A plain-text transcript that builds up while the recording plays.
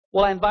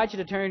Well, I invite you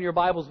to turn your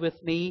Bibles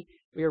with me.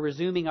 We are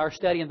resuming our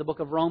study in the book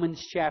of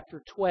Romans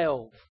chapter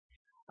 12,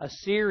 a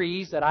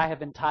series that I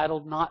have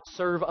entitled Not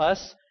Serve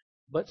Us,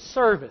 but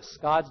Service.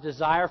 God's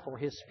desire for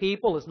His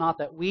people is not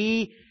that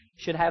we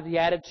should have the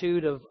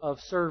attitude of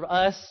serve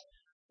us,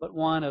 but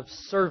one of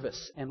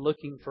service and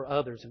looking for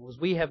others. And as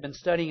we have been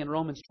studying in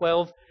Romans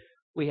 12,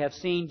 we have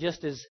seen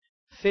just as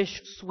fish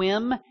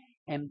swim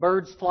and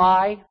birds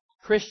fly,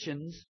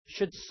 Christians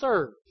should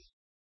serve.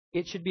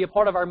 It should be a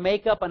part of our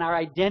makeup and our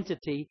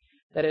identity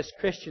that as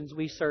Christians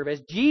we serve. As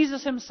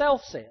Jesus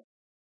Himself said,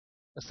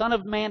 the Son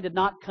of Man did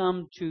not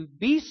come to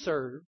be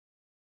served,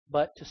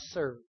 but to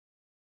serve.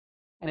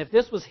 And if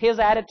this was His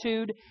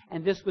attitude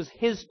and this was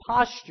His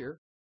posture,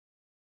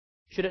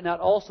 should it not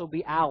also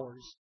be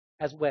ours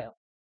as well?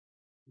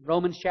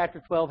 Romans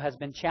chapter 12 has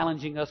been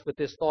challenging us with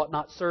this thought,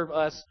 not serve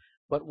us,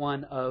 but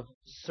one of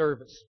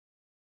service.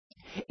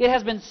 It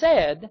has been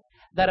said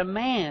that a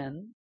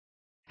man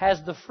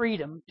has the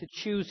freedom to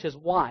choose his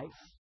wife.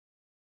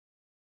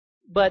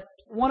 But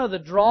one of the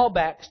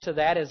drawbacks to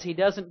that is he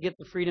doesn't get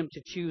the freedom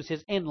to choose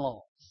his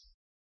in-laws.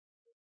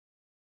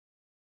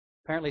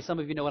 Apparently some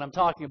of you know what I'm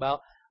talking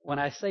about when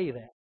I say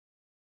that.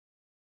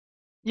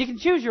 You can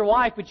choose your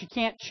wife, but you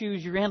can't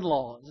choose your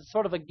in-laws. It's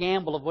sort of a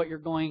gamble of what you're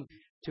going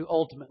to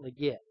ultimately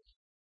get.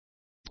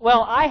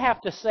 Well, I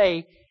have to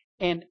say,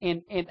 and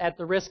at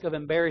the risk of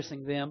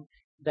embarrassing them,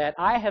 that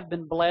I have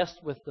been blessed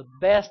with the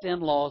best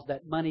in-laws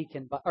that money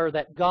can buy, or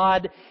that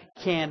God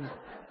can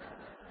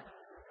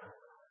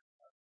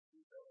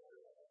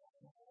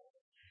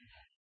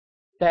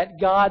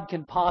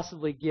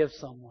possibly give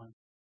someone.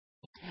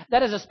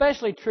 That is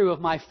especially true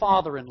of my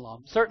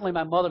father-in-law. Certainly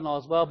my mother-in-law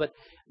as well, but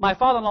my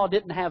father-in-law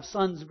didn't have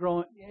sons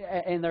growing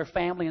in their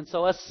family, and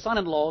so us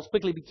son-in-laws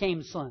quickly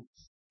became sons.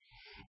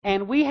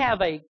 And we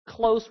have a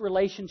close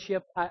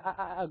relationship,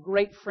 a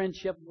great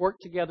friendship, work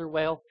together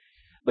well.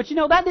 But you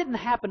know, that didn't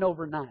happen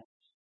overnight.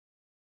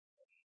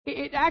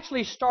 It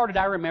actually started,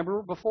 I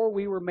remember, before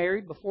we were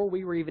married, before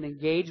we were even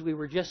engaged. We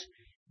were just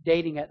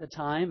dating at the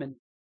time. And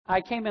I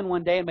came in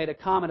one day and made a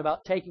comment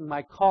about taking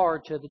my car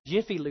to the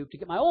Jiffy Lube to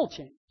get my oil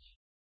changed.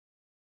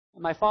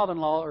 And my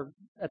father-in-law, or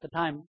at the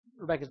time,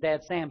 Rebecca's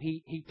dad, Sam,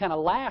 he kind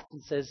of laughed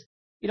and says,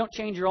 "You don't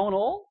change your own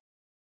oil?"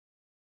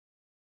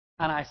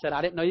 And I said,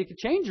 "I didn't know you could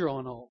change your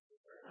own oil."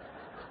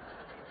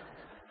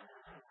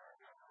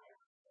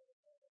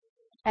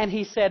 And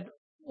he said,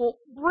 "Well,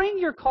 bring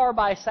your car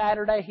by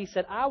Saturday." He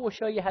said, "I will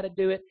show you how to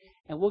do it,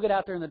 and we'll get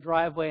out there in the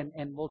driveway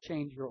and we'll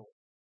change your oil."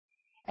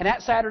 And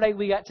that Saturday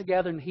we got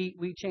together and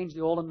we changed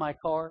the oil in my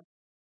car.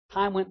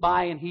 Time went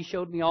by and he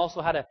showed me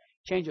also how to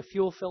change a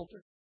fuel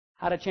filter,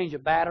 how to change a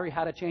battery,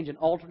 how to change an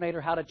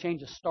alternator, how to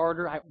change a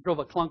starter. I drove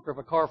a clunker of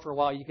a car for a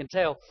while, you can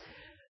tell.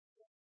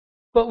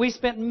 But we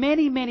spent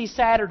many, many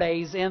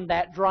Saturdays in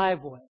that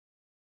driveway,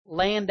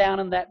 laying down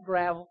in that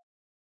gravel,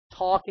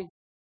 talking,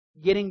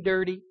 getting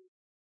dirty,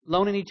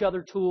 loaning each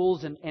other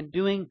tools, and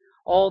doing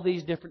all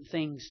these different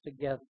things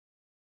together.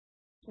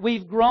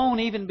 We've grown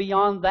even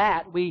beyond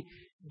that. We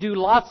do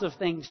lots of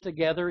things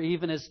together,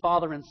 even as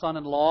father and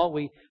son-in-law.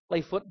 We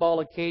play football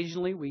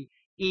occasionally. We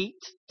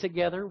eat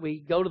together.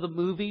 We go to the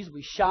movies.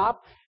 We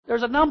shop.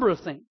 There's a number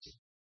of things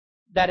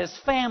that as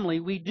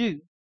family we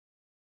do.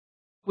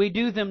 We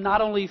do them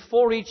not only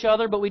for each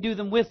other, but we do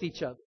them with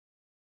each other.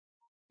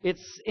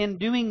 It's in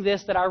doing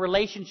this that our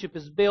relationship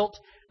is built,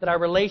 that our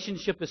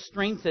relationship is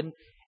strengthened,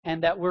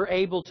 and that we're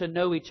able to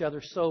know each other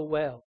so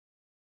well.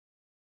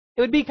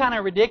 It would be kind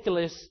of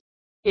ridiculous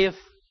if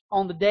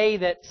on the day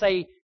that,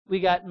 say, we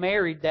got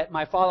married, that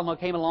my father-in-law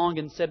came along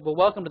and said, "Well,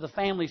 welcome to the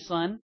family,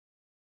 son.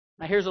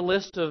 Now here's a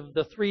list of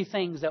the 3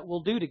 things that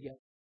we'll do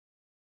together."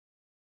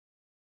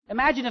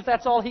 Imagine if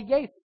that's all he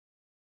gave.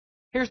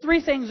 Here's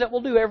 3 things that we'll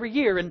do every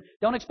year, and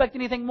don't expect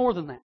anything more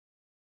than that.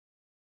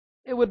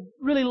 It would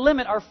really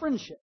limit our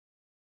friendship.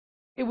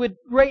 It would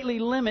greatly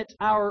limit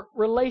our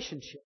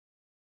relationship.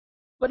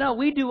 But no,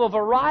 we do a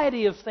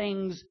variety of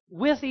things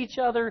with each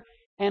other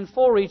and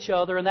for each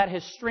other, and that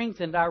has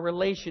strengthened our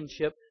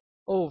relationship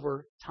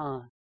over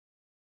time.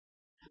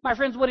 My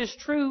friends, what is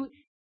true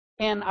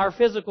in our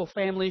physical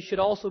family should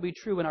also be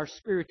true in our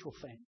spiritual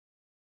family.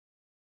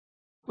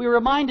 We are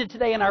reminded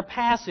today in our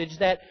passage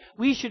that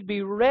we should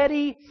be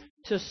ready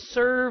to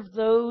serve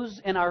those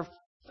in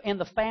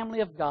the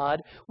family of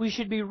God. We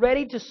should be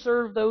ready to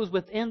serve those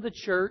within the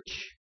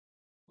church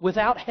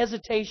without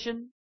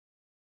hesitation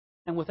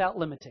and without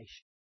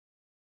limitation.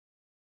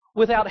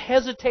 Without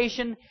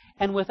hesitation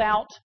and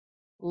without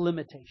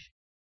limitation.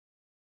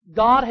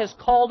 God has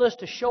called us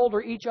to shoulder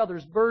each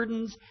other's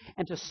burdens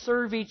and to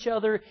serve each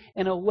other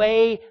in a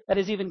way that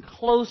is even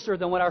closer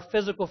than what our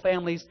physical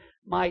families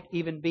might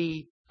even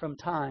be from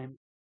time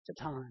to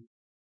time.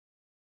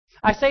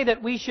 I say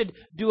that we should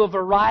do a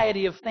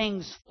variety of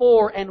things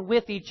for and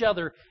with each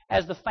other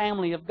as the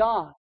family of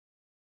God.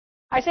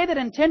 I say that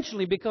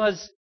intentionally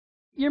because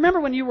you remember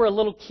when you were a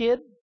little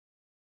kid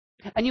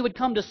and you would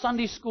come to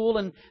Sunday school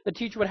and the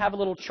teacher would have a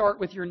little chart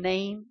with your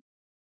name.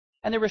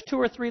 And there was 2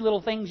 or 3 little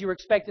things you were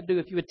expected to do.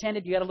 If you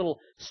attended, you had a little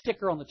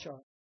sticker on the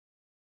chart.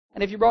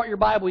 And if you brought your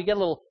Bible, you get a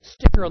little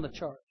sticker on the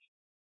chart.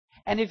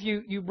 And if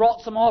you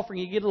brought some offering,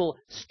 you get a little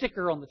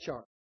sticker on the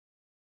chart.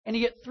 And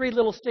you get 3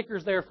 little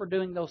stickers there for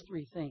doing those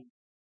 3 things.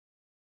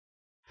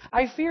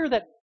 I fear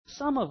that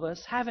some of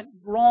us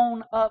haven't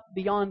grown up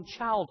beyond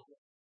childhood.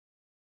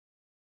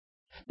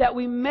 That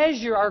we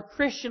measure our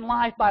Christian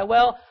life by,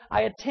 well,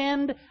 I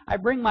attend, I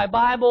bring my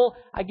Bible,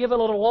 I give a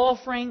little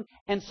offering,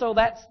 and so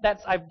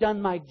that's I've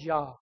done my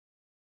job.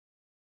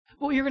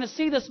 But you're going to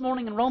see this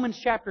morning in Romans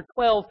chapter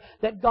 12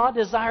 that God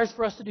desires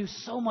for us to do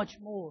so much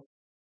more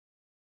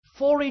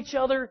for each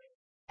other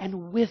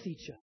and with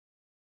each other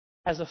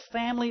as a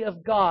family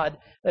of God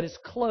that is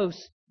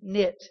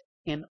close-knit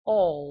in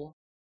all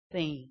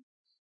things.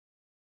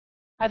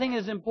 I think it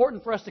is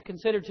important for us to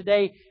consider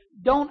today,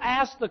 don't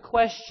ask the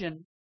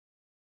question,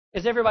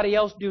 is everybody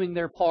else doing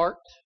their part?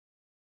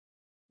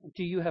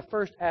 Until you have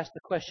first asked the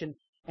question,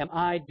 am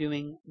I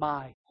doing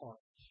my part?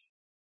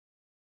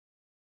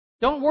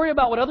 Don't worry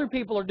about what other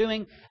people are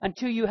doing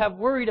until you have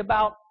worried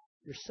about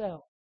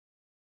yourself.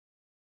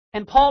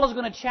 And Paul is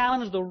going to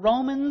challenge the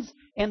Romans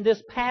in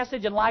this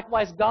passage, and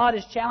likewise God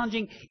is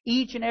challenging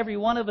each and every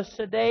one of us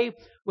today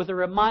with a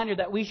reminder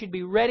that we should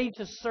be ready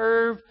to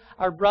serve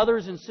our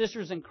brothers and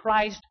sisters in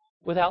Christ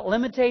without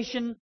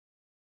limitation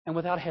and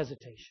without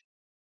hesitation.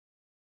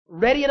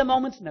 Ready at a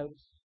moment's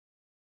notice.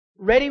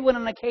 Ready when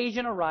an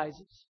occasion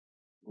arises.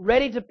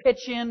 Ready to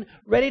pitch in.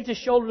 Ready to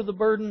shoulder the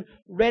burden.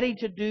 Ready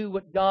to do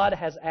what God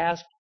has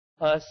asked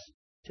us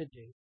to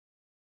do.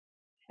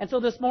 And so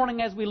this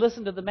morning as we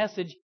listen to the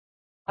message,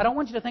 I don't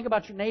want you to think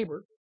about your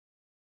neighbor,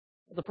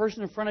 the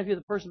person in front of you,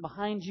 the person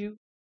behind you.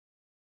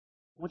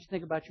 I want you to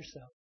think about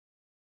yourself.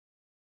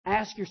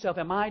 Ask yourself,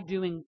 am I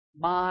doing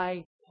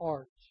my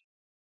part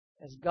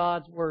as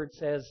God's Word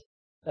says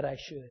that I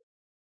should?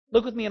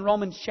 Look with me in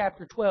Romans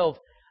chapter 12,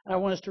 and I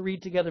want us to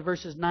read together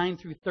verses 9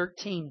 through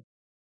 13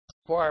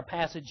 for our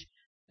passage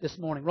this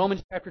morning.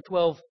 Romans chapter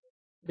 12,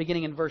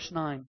 beginning in verse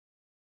 9.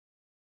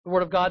 The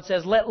Word of God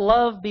says, let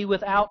love be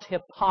without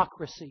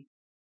hypocrisy.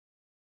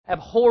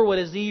 Abhor what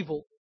is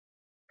evil.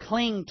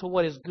 Cling to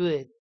what is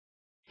good.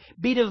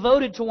 Be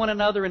devoted to one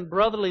another in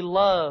brotherly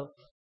love.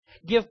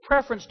 Give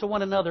preference to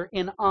one another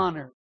in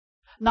honor.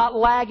 Not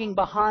lagging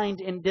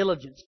behind in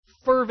diligence.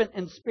 Fervent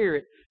in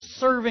spirit.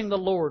 Serving the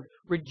Lord.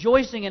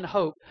 Rejoicing in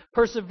hope.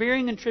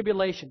 Persevering in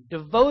tribulation.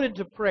 Devoted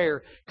to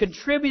prayer.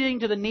 Contributing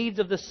to the needs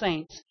of the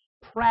saints.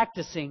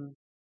 Practicing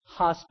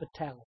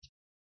hospitality.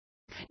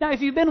 Now,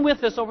 if you've been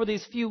with us over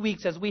these few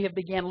weeks as we have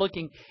began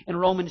looking in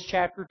Romans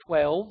chapter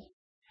 12,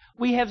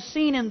 we have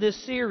seen in this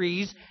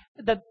series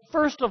that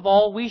first of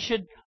all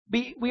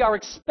we are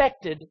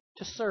expected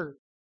to serve.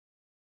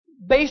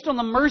 Based on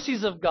the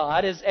mercies of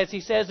God, as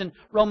he says in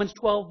Romans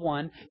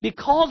 12:1,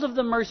 because of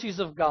the mercies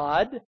of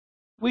God,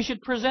 we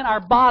should present our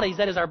bodies,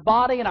 that is our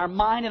body and our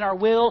mind and our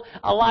will,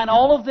 align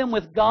all of them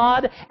with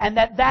God, and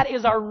that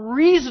is our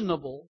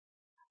reasonable,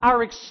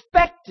 our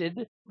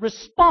expected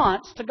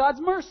response to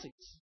God's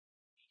mercies.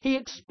 He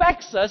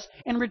expects us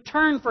in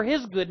return for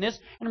His goodness,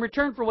 in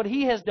return for what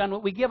He has done,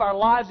 what we give our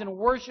lives in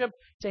worship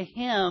to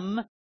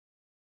Him,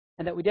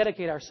 and that we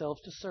dedicate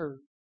ourselves to serve.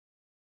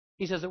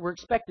 He says that we're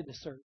expected to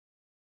serve.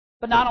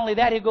 But not only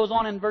that, He goes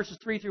on in verses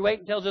 3 through 8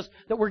 and tells us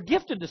that we're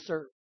gifted to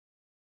serve.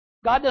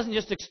 God doesn't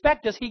just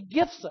expect us, He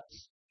gifts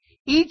us.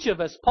 Each of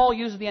us, Paul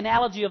uses the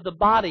analogy of the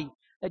body,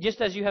 that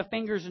just as you have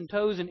fingers and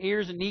toes and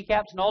ears and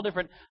kneecaps and all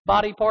different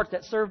body parts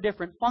that serve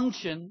different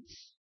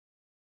functions,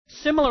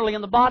 similarly,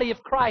 in the body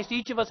of Christ,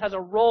 each of us has a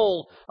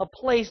role, a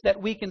place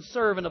that we can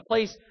serve, and a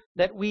place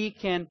that we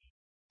can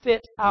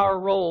fit our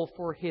role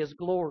for His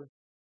glory.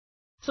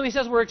 So he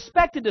says we're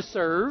expected to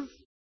serve.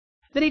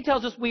 Then he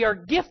tells us we are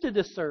gifted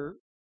to serve.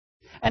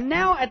 And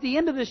now at the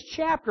end of this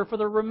chapter, for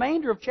the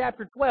remainder of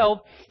chapter 12,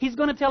 he's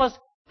going to tell us,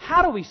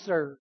 how do we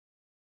serve?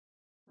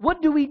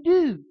 What do we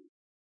do?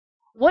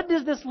 What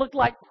does this look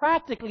like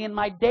practically in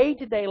my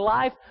day-to-day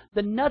life?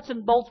 The nuts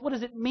and bolts, what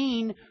does it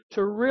mean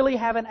to really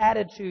have an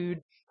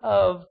attitude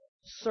of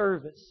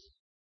service?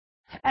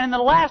 And in the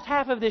last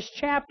half of this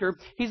chapter,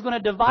 he's going to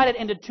divide it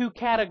into 2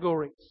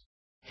 categories.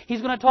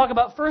 He's going to talk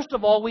about, first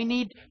of all, we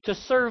need to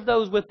serve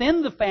those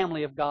within the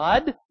family of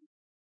God.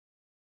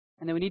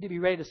 And then we need to be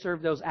ready to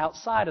serve those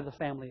outside of the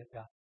family of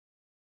God.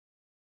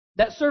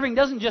 That serving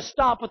doesn't just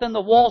stop within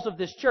the walls of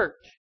this church.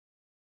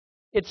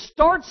 It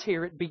starts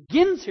here, it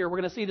begins here, we're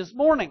going to see this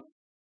morning.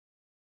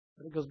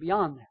 But it goes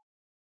beyond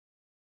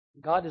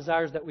that. God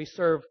desires that we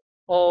serve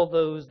all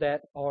those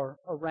that are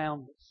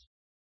around us.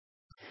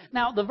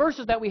 Now, the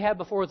verses that we have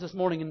before us this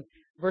morning in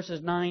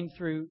verses 9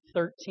 through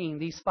 13,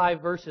 these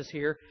 5 verses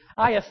here,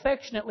 I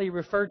affectionately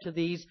refer to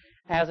these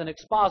as an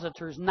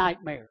expositor's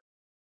nightmare.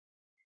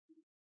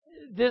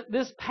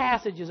 This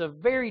passage is a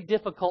very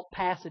difficult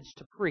passage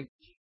to preach.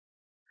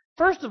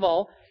 First of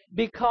all,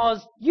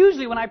 because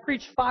usually when I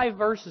preach 5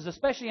 verses,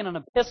 especially in an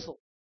epistle,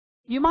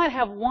 you might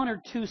have 1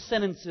 or 2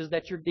 sentences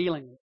that you're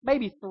dealing with,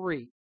 maybe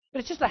 3, but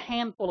it's just a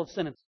handful of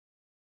sentences.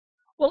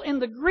 Well, in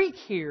the Greek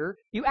here,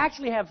 you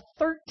actually have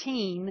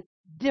 13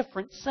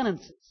 different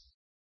sentences.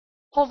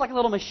 Paul's like a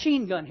little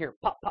machine gun here.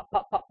 Pop, pop,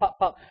 pop, pop, pop,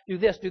 pop. Do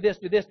this, do this,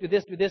 do this, do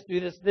this, do this, do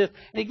this, do this.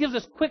 And he gives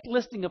us quick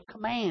listing of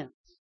commands.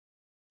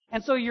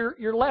 And so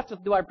you're left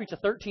with, do I preach a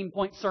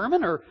 13-point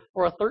sermon or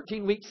a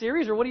 13-week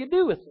series, or what do you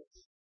do with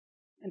this?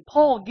 And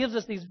Paul gives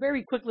us these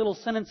very quick little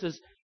sentences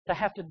to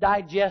have to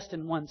digest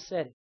in one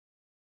setting.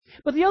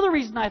 But the other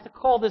reason I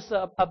call this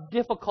a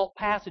difficult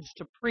passage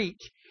to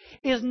preach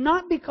is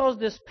not because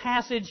this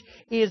passage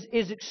is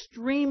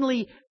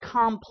extremely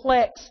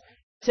complex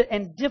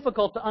and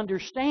difficult to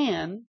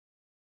understand.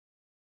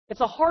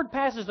 It's a hard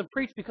passage to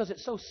preach because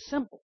it's so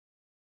simple.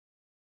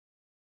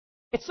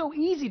 It's so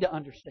easy to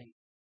understand.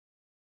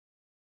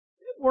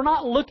 We're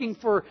not looking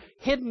for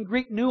hidden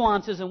Greek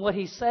nuances in what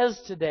he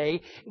says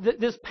today.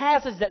 This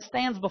passage that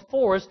stands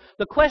before us,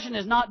 the question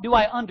is not, do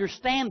I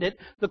understand it?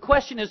 The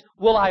question is,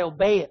 will I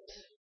obey it?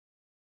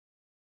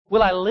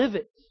 Will I live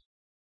it?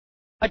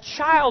 A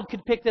child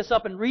could pick this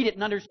up and read it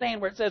and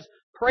understand where it says,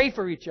 pray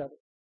for each other,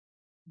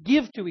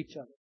 give to each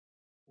other,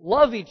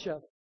 love each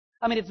other.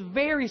 I mean, it's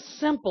very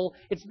simple.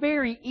 It's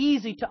very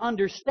easy to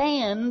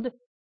understand.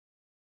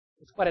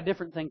 It's quite a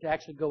different thing to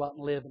actually go out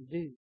and live and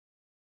do.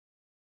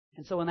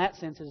 And so in that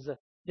sense, it is a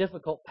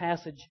difficult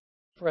passage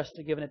for us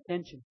to give an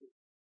attention to.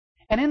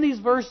 And in these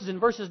verses, in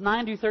verses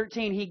 9 to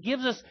 13, he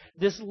gives us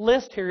this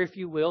list here, if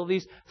you will,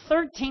 these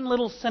 13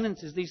 little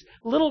sentences, these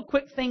little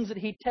quick things that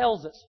he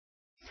tells us.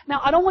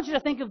 Now, I don't want you to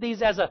think of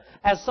these as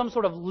some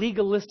sort of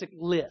legalistic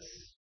list.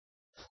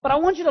 But I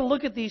want you to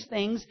look at these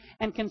things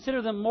and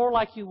consider them more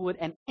like you would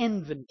an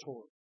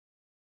inventory.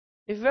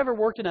 If you've ever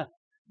worked in a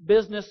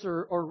business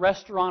or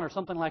restaurant or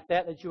something like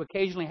that you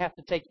occasionally have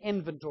to take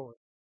inventory.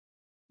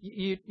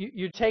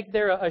 You take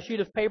there a sheet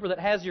of paper that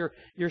has your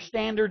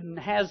standard and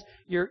has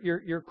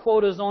your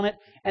quotas on it,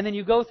 and then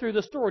you go through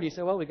the store and you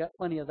say, well, we got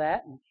plenty of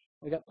that, and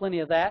we got plenty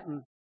of that,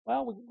 and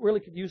well, we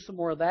really could use some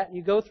more of that. And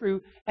you go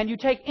through and you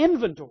take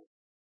inventory.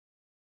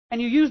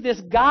 And you use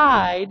this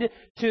guide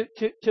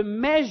to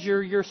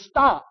measure your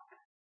stock,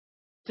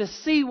 to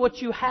see what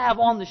you have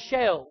on the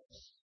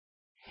shelves.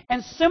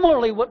 And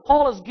similarly, what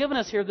Paul has given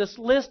us here, this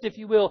list, if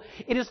you will,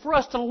 it is for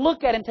us to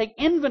look at and take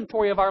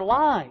inventory of our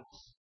lives.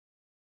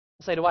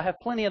 Say, do I have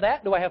plenty of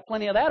that? Do I have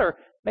plenty of that? Or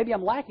maybe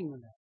I'm lacking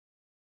in that.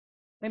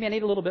 Maybe I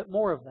need a little bit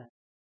more of that.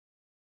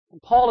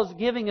 And Paul is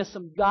giving us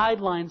some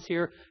guidelines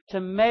here to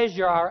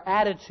measure our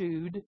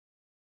attitude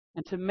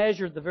and to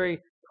measure the very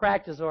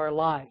practice of our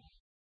life.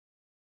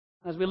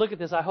 As we look at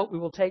this, I hope we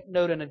will take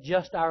note and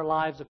adjust our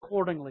lives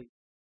accordingly,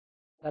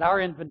 that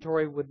our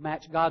inventory would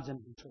match God's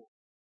inventory.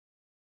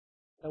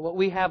 That what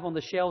we have on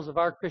the shelves of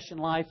our Christian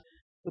life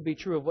would be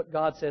true of what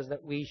God says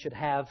that we should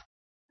have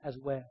as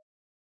well.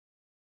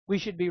 We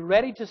should be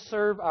ready to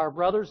serve our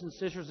brothers and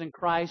sisters in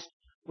Christ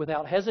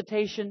without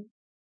hesitation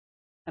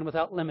and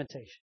without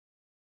limitation.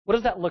 What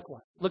does that look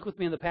like? Look with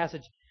me in the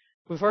passage.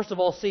 We first of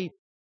all see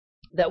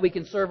that we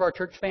can serve our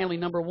church family,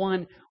 number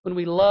one, when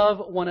we love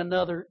one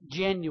another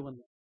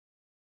genuinely.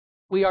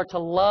 We are to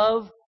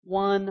love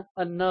one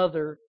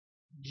another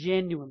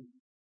genuinely.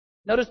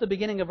 Notice the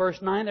beginning of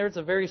verse 9 there. It's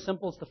a very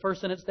simple, it's the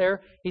first sentence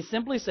there. He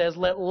simply says,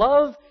 let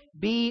love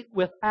be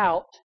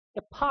without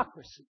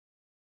hypocrisy.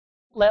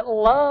 Let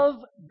love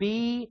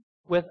be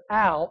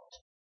without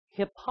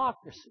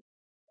hypocrisy.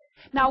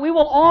 Now, we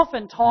will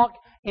often talk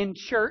in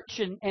church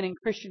and in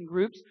Christian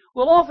groups,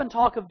 we'll often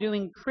talk of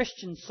doing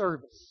Christian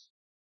service.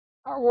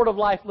 Our Word of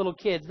Life little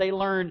kids, they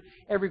learn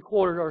every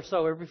quarter or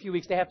so, every few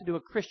weeks, they have to do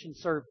a Christian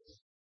service.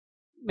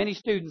 Many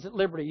students at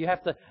Liberty, you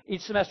have to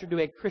each semester do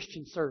a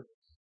Christian service.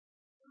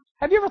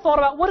 Have you ever thought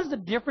about what is the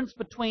difference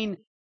between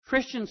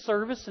Christian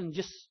service and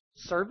just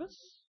service?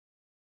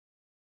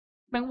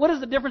 I mean, what is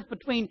the difference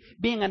between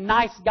being a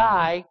nice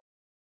guy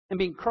and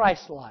being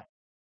Christ-like?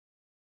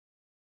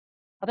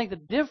 I think the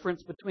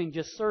difference between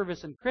just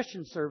service and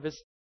Christian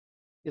service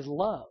is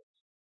love.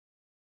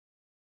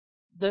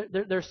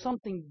 There's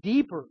something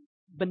deeper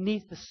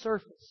beneath the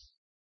surface.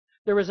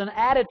 There is an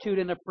attitude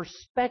and a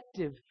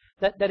perspective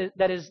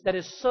that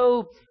is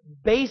so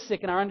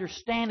basic in our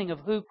understanding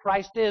of who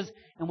Christ is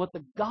and what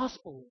the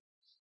gospel is.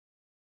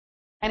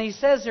 And he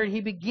says here,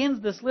 he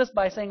begins this list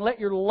by saying,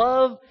 let your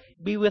love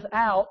be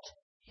without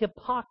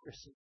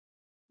hypocrisy.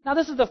 Now,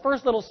 this is the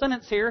first little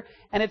sentence here,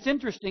 and it's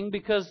interesting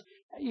because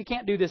you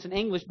can't do this in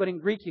English, but in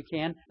Greek you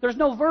can. There's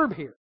no verb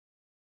here.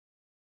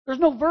 There's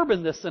no verb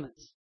in this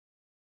sentence.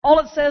 All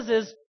it says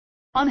is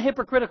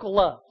unhypocritical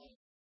love.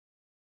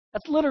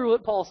 That's literally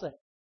what Paul said.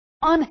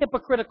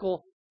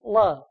 Unhypocritical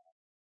love.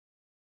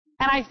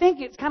 And I think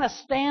it kind of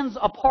stands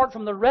apart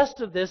from the rest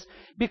of this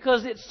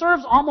because it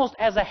serves almost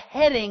as a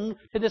heading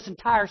to this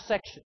entire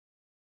section.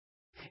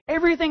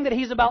 Everything that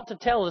he's about to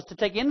tell us, to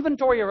take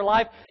inventory of your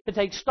life, to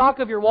take stock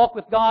of your walk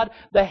with God,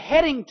 the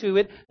heading to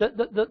it,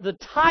 the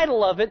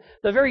title of it,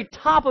 the very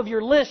top of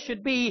your list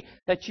should be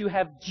that you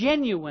have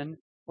genuine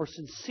or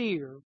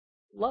sincere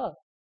love.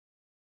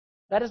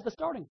 That is the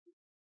starting point.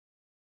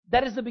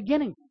 That is the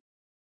beginning.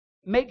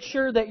 Make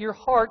sure that your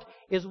heart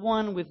is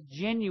one with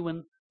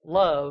genuine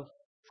love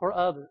for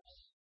others.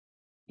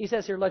 He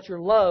says here, let your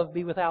love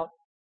be without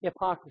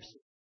hypocrisy.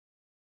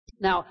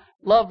 Now,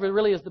 love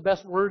really is the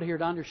best word here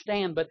to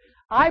understand, but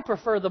I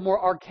prefer the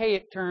more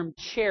archaic term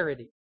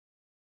charity.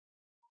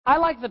 I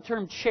like the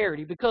term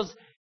charity because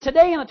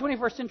Today in the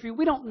 21st century,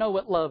 we don't know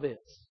what love is.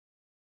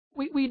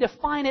 We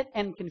define it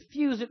and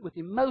confuse it with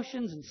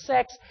emotions and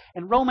sex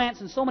and romance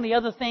and so many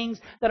other things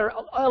that are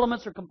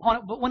elements or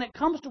components. But when it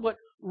comes to what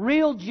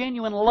real,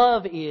 genuine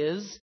love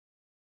is,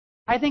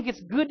 I think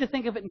it's good to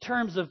think of it in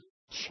terms of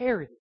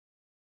charity,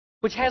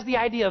 which has the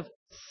idea of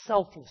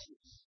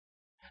selflessness,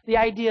 the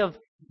idea of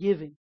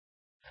giving,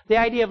 the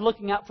idea of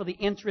looking out for the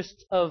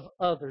interests of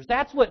others.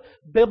 That's what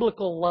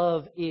biblical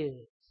love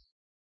is.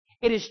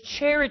 It is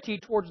charity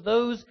towards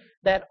those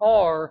that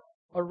are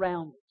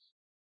around us.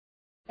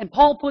 And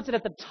Paul puts it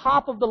at the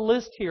top of the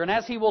list here. And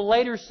as he will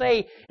later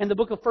say in the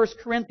book of 1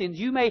 Corinthians,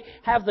 you may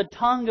have the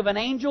tongue of an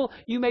angel,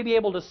 you may be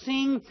able to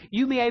sing,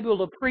 you may be able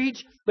to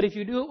preach, but if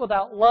you do it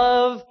without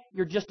love,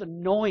 you're just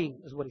annoying,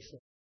 is what he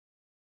says.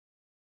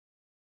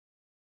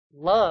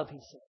 Love, he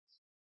says,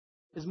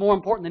 is more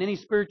important than any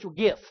spiritual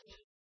gift.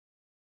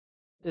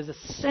 It is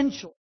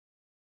essential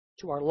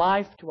to our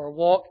life, to our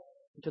walk,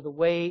 and to the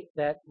way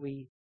that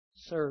we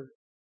serve.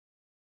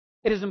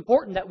 It is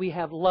important that we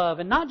have love,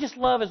 and not just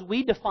love as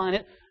we define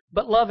it,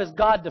 but love as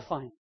God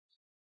defines it.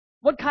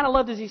 What kind of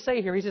love does he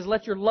say here? He says,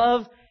 let your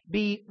love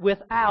be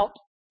without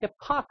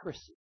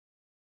hypocrisy.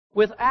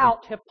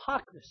 Without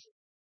hypocrisy.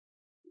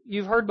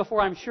 You've heard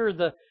before, I'm sure,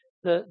 the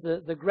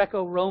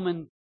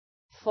Greco-Roman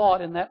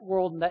thought in that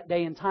world, in that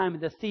day and time,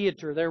 in the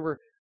theater. There were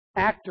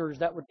actors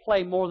that would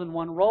play more than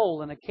one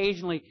role, and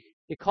occasionally,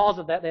 because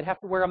of that, they'd have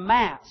to wear a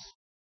mask.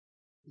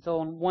 And so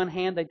on one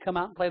hand, they'd come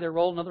out and play their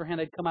role. On the other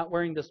hand, they'd come out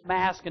wearing this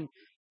mask. And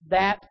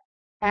that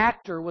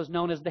actor was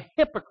known as the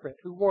hypocrite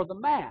who wore the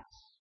mask.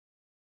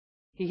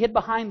 He hid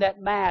behind that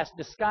mask,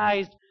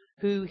 disguised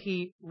who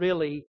he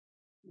really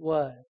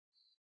was.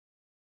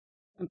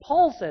 And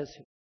Paul says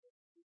here,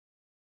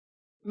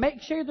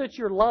 make sure that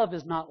your love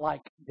is not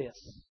like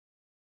this.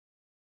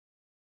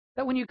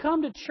 That when you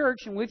come to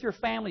church and with your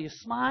family, you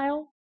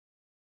smile,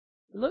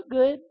 you look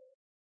good,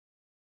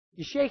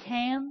 you shake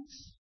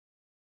hands,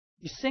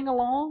 you sing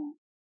along,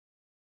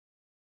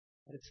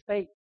 but it's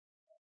fake.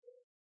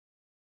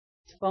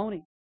 It's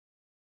phony.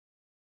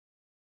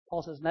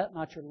 Paul says, that's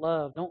not your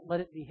love. Don't let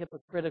it be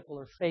hypocritical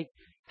or fake.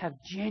 Have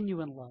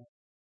genuine love.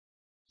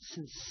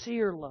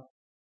 Sincere love.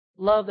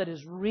 Love that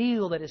is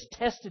real, that is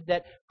tested,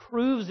 that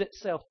proves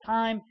itself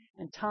time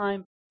and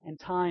time and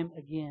time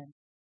again.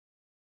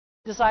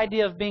 This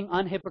idea of being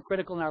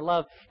unhypocritical in our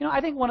love. You know,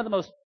 I think one of the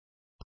most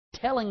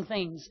telling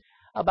things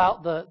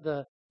about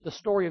the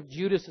story of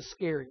Judas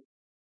Iscariot,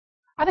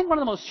 I think one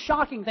of the most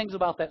shocking things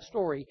about that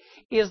story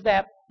is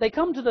that they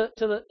come to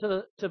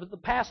the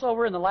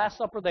Passover and the Last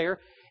Supper there,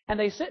 and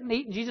they sit and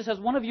eat, and Jesus says,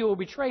 one of you will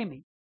betray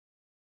me.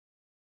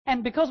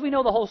 And because we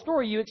know the whole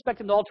story, you expect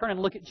them to all turn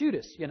and look at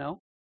Judas, you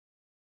know.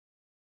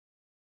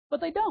 But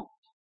they don't.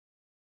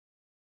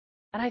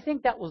 And I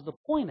think that was the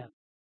point of it.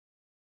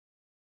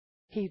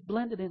 He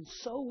blended in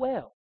so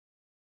well,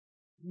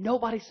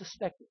 nobody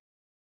suspected.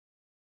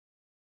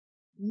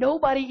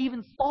 Nobody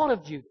even thought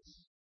of Judas.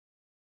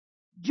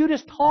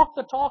 Judas talked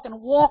the talk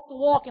and walked the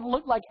walk and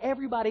looked like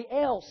everybody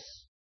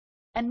else.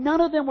 And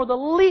none of them were the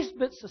least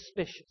bit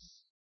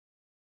suspicious.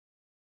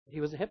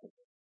 He was a hypocrite.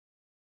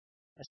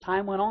 As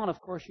time went on, of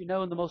course, you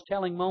know, in the most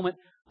telling moment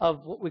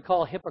of what we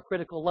call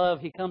hypocritical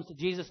love, he comes to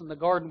Jesus in the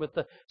garden with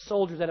the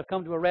soldiers that have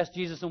come to arrest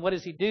Jesus. And what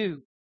does he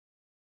do?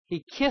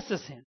 He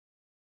kisses him.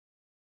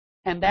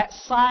 And that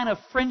sign of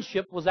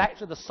friendship was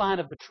actually the sign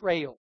of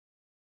betrayal.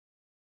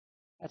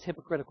 That's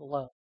hypocritical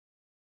love.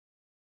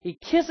 He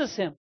kisses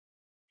him.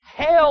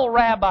 Hail,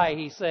 Rabbi,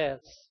 he says.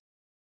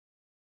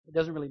 It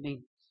doesn't really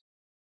mean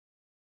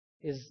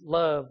it. His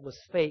love was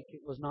fake.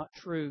 It was not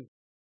true.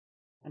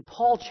 And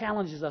Paul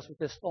challenges us with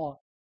this thought.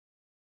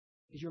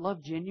 Is your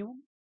love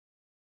genuine?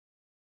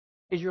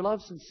 Is your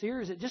love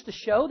sincere? Is it just a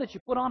show that you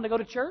put on to go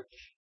to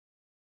church?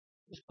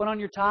 Just put on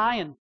your tie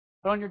and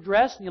put on your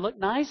dress and you look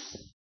nice?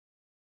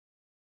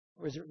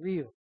 Or is it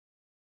real?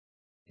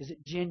 Is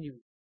it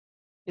genuine?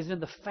 Is it in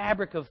the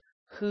fabric of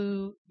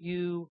who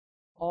you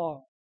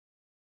are?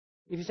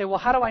 If you say, well,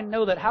 how do I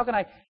know that? How can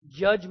I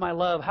judge my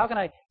love? How can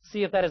I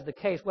see if that is the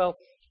case? Well,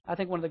 I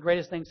think one of the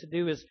greatest things to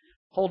do is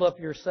hold up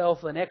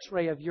yourself an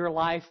x-ray of your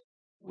life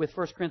with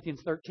 1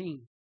 Corinthians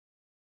 13.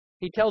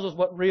 He tells us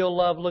what real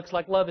love looks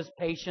like. Love is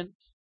patient.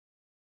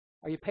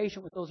 Are you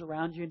patient with those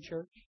around you in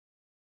church?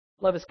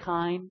 Love is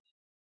kind.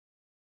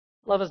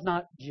 Love is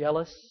not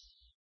jealous.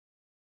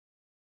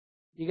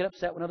 You get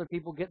upset when other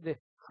people get the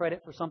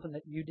credit for something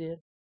that you did.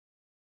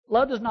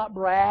 Love does not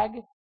brag.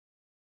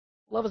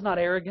 Love is not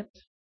arrogant.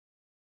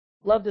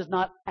 Love does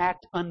not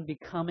act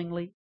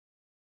unbecomingly.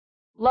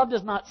 Love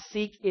does not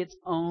seek its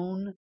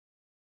own.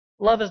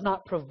 Love is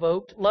not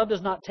provoked. Love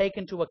does not take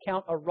into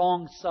account a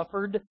wrong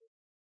suffered.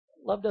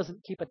 Love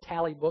doesn't keep a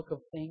tally book of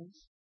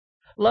things.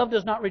 Love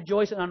does not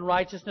rejoice in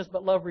unrighteousness,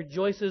 but love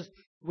rejoices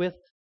with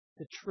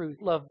the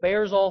truth. Love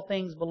bears all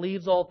things,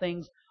 believes all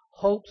things,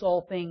 hopes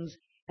all things,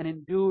 and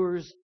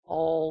endures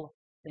all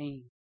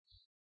things.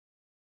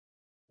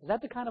 Is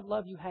that the kind of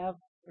love you have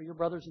for your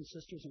brothers and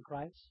sisters in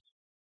Christ?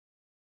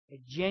 A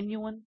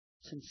genuine,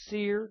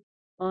 sincere,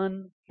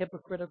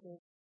 unhypocritical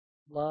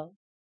love?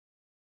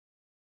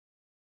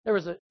 There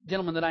was a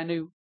gentleman that I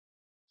knew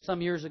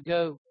some years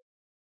ago,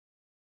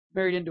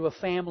 married into a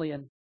family,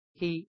 and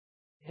he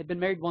had been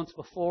married once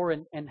before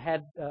and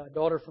had a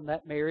daughter from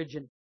that marriage,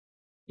 and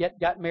yet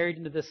got married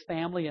into this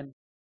family, and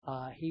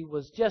he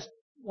was just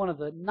one of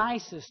the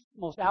nicest,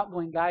 most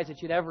outgoing guys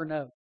that you'd ever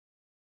know.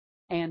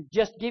 And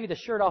just give you the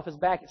shirt off his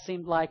back, it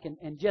seemed like,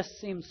 and just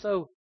seemed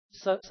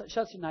such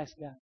a nice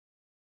guy.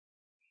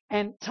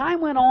 And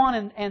time went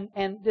on,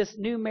 and this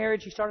new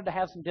marriage, he started to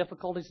have some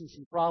difficulties and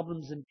some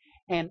problems,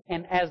 and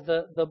as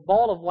the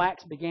ball of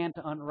wax began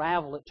to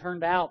unravel, it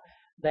turned out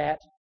that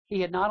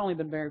he had not only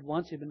been married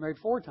once, he had been married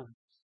 4 times.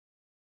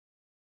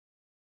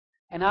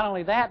 And not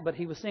only that, but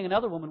he was seeing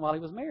another woman while he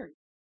was married.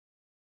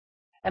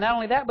 And not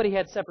only that, but he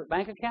had separate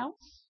bank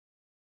accounts.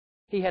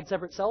 He had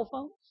separate cell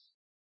phones.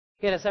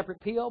 He had a separate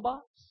P.O.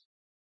 box.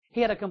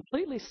 He had a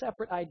completely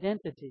separate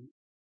identity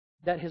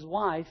that his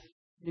wife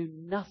knew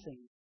nothing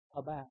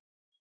about.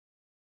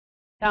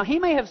 Now, he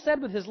may have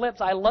said with his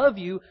lips, "I love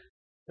you,"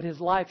 but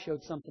his life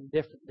showed something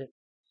different, didn't it?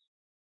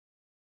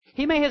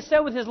 He may have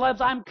said with his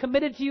lips, "I'm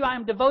committed to you, I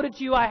am devoted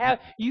to you,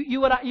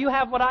 you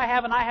have what I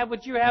have, and I have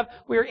what you have.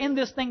 We're in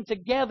this thing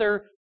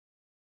together."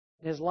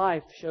 His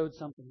life showed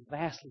something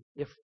vastly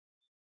different.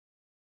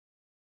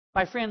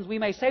 My friends, we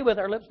may say with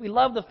our lips, we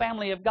love the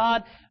family of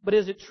God, but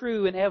is it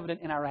true and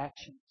evident in our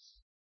actions?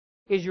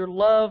 Is your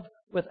love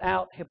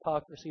without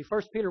hypocrisy?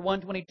 1 Peter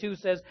 1:22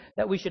 says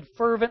that we should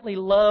fervently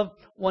love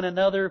one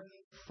another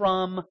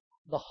from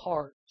the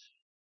heart.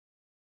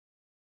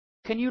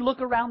 Can you look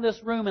around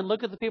this room and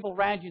look at the people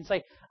around you and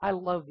say, "I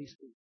love these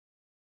people"?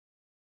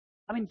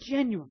 I mean,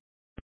 genuine.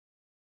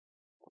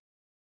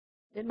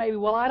 It may be,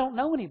 "Well, I don't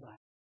know anybody."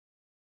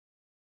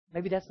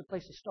 Maybe that's the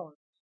place to start.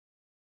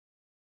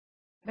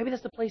 Maybe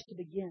that's the place to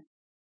begin.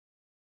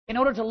 In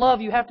order to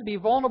love, you have to be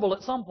vulnerable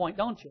at some point,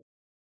 don't you?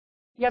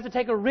 You have to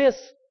take a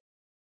risk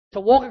to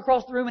walk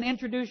across the room and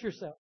introduce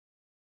yourself,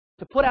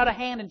 to put out a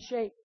hand and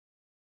shake.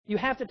 You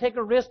have to take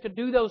a risk to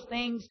do those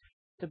things,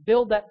 to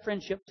build that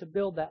friendship, to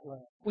build that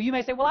love. Well, you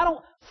may say, "Well, I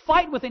don't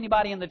fight with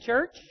anybody in the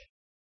church."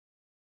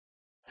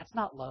 That's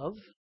not love.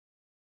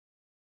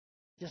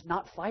 Just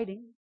not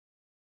fighting.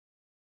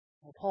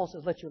 Well, Paul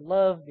says, "Let your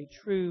love be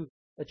true.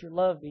 Let your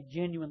love be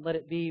genuine. Let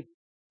it be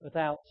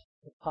without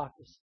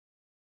hypocrisy."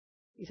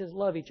 He says,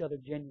 love each other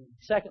genuinely.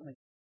 Secondly,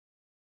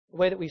 the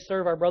way that we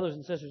serve our brothers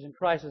and sisters in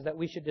Christ is that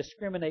we should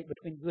discriminate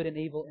between good and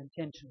evil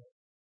intentionally.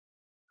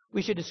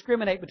 We should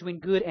discriminate between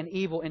good and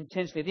evil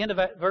intentionally. At the end of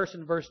that verse,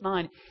 in verse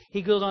 9,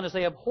 he goes on to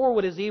say, "Abhor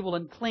what is evil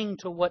and cling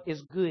to what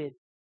is good."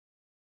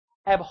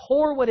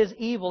 Abhor what is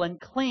evil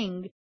and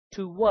cling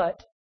to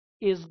what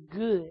is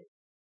good.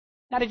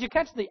 Now, did you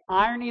catch the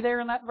irony there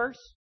in that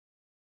verse?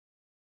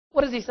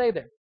 What does he say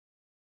there?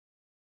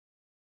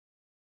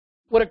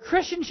 What a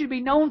Christian should be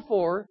known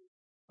for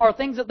are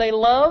things that they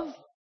love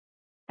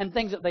and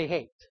things that they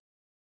hate.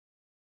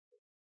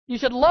 You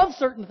should love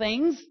certain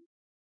things,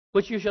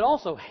 but you should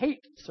also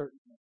hate certain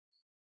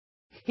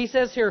things. He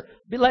says here,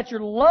 "Let your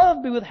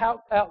love be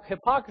without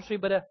hypocrisy,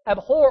 but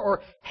abhor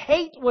or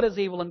hate what is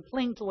evil and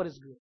cling to what is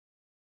good."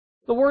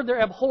 The word there,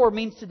 abhor,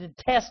 means to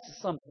detest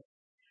something,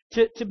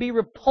 to be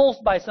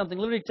repulsed by something,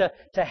 literally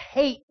to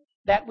hate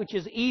that which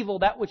is evil,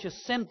 that which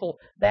is sinful,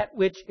 that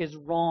which is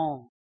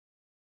wrong.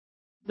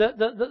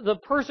 The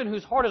person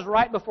whose heart is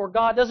right before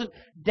God doesn't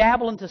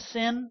dabble into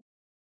sin,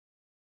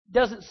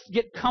 doesn't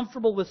get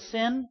comfortable with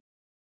sin,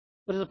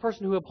 but is a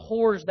person who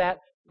abhors that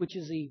which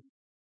is evil.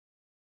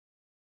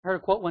 I heard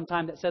a quote one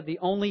time that said, "The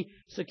only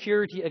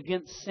security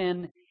against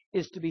sin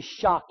is to be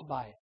shocked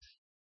by it."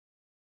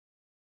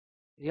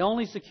 The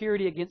only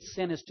security against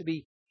sin is to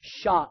be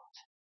shocked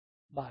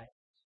by it.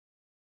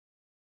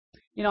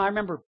 You know, I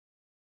remember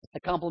a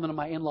compliment of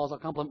my in-laws. I'll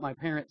compliment my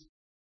parents.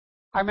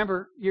 I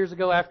remember years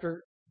ago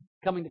after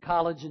coming to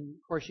college, and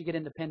of course you get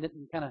independent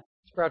and kind of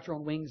sprout your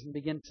own wings and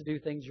begin to do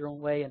things your own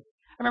way. And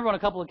I remember on a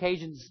couple of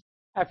occasions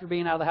after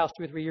being out of the house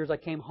 2 or 3 years, I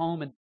came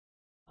home and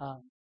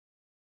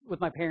with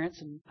my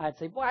parents, and I'd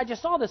say, "Boy, I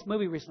just saw this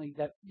movie recently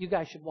that you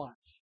guys should watch."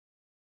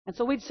 And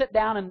so we'd sit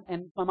down,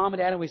 and my mom and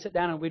dad and we'd sit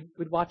down and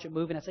we'd watch a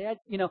movie, and I'd say,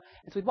 and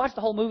so we'd watch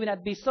the whole movie, and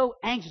I'd be so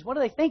anxious. What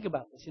do they think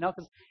about this?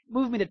 Because it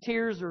moved me to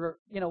tears or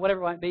whatever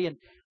it might be, and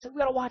I said, "We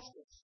got to watch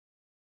this."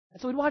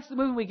 And so we'd watch the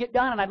movie, and we'd get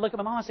done, and I'd look at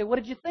my mom and say, "What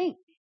did you think?"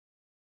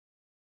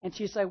 And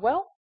she'd say,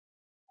 "Well,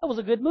 that was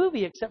a good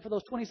movie, except for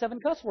those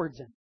 27 cuss words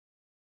in it."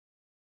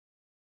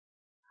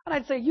 And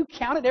I'd say, "You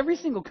counted every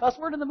single cuss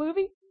word in the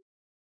movie?"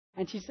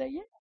 And she'd say,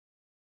 "Yeah."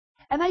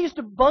 And that used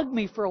to bug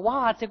me for a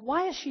while. I'd think,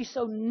 why is she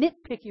so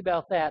nitpicky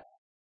about that?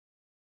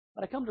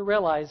 But I come to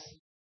realize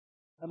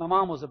that my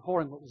mom was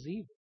abhorring what was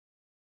evil.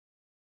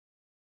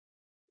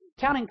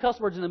 Counting cuss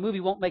words in the movie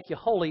won't make you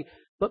holy,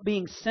 but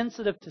being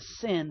sensitive to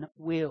sin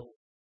will.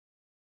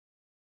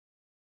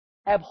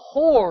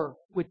 Abhor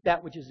with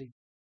that which is evil.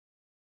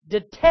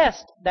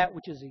 Detest that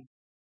which is evil.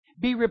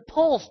 Be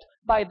repulsed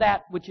by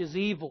that which is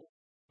evil,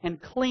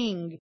 and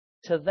cling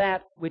to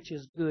that which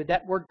is good.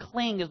 That word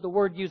cling is the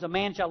word used. A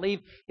man shall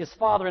leave his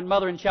father and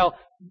mother and shall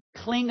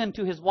cling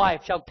unto his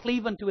wife, shall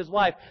cleave unto his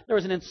wife. There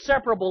is an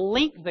inseparable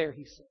link there,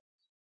 he says.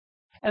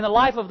 And the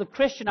life of the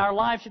Christian, our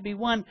life should be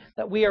one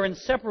that we are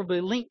inseparably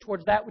linked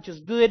towards that which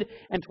is good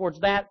and towards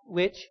that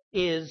which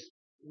is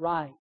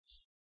right.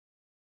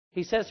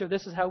 He says here,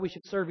 this is how we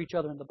should serve each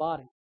other in the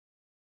body.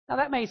 Now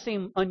that may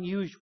seem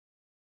unusual.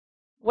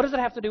 What does it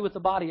have to do with the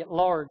body at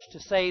large to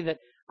say that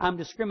I'm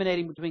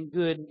discriminating between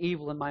good and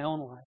evil in my own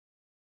life?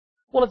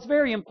 Well, it's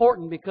very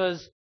important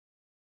because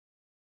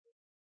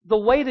the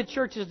way the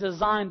church is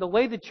designed, the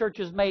way the church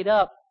is made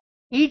up,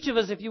 each of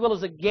us, if you will,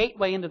 is a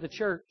gateway into the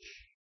church.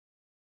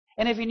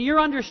 And if in your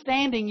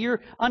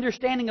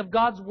understanding of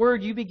God's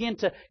Word, you begin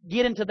to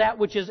get into that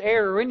which is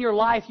error, or in your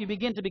life you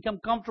begin to become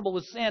comfortable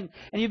with sin,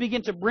 and you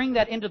begin to bring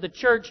that into the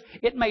church,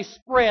 it may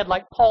spread,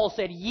 like Paul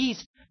said,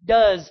 yeast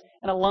does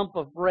in a lump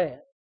of bread.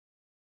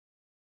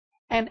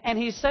 And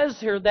he says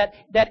here that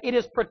it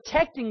is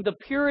protecting the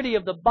purity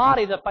of the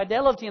body, the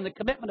fidelity and the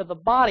commitment of the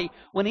body,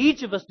 when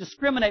each of us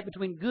discriminate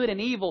between good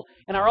and evil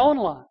in our own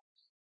lives.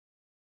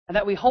 And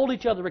that we hold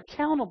each other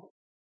accountable.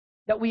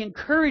 That we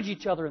encourage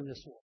each other in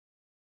this work.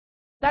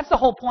 That's the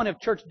whole point of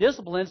church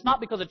discipline. It's not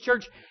because a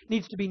church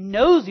needs to be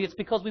nosy. It's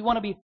because we want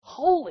to be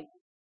holy.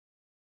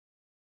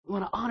 We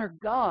want to honor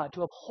God,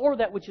 to abhor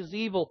that which is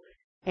evil,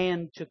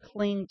 and to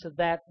cling to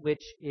that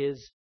which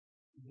is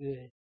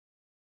good.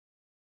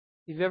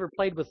 If you've ever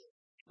played with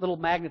little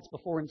magnets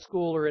before in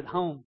school or at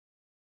home,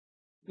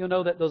 you'll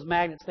know that those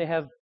magnets, they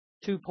have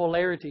two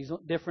polarities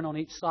different on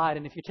each side.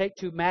 And if you take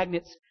two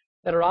magnets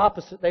that are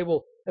opposite, they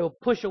will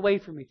push away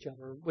from each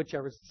other,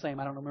 whichever is the same.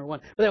 I don't remember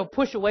one. But they will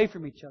push away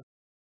from each other.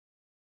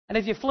 And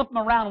if you flip them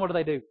around, what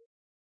do?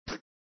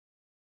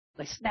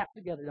 They snap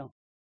together, don't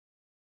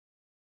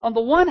they? On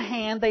the one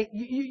hand,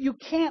 you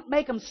can't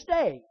make them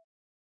stay.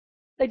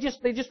 They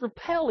just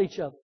repel each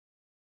other.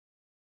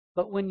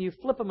 But when you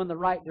flip them in the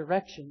right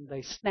direction,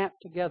 they snap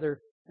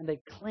together and they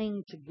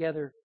cling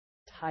together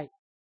tight.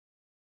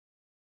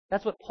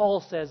 That's what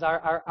Paul says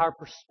our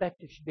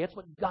perspective should be. That's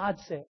what God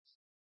says.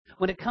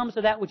 When it comes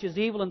to that which is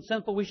evil and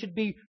sinful, we should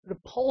be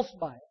repulsed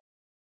by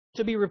it,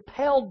 to be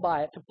repelled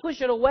by it, to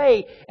push it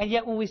away. And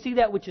yet when we see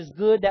that which is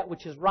good, that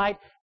which is right,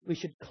 we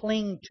should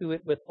cling to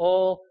it with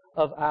all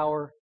of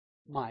our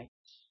might.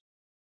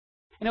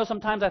 You know,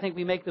 sometimes I think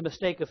we make the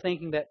mistake of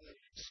thinking that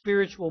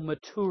spiritual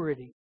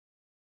maturity,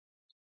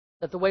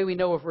 that the way we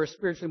know if we're a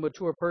spiritually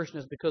mature person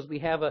is because we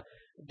have a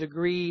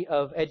degree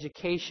of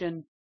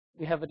education,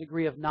 we have a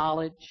degree of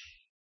knowledge.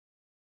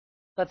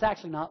 That's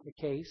actually not the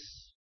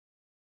case.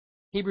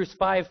 Hebrews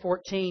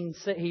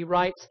 5:14, he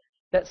writes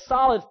that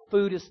solid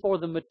food is for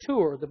the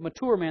mature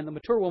man, the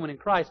mature woman in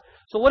Christ.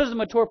 So what does a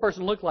mature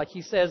person look like?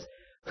 He says,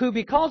 who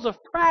because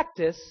of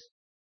practice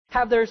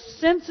have their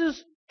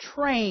senses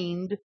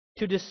trained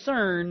to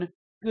discern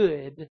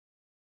good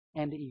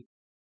and evil.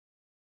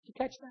 Did you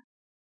catch that?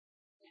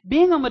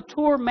 Being a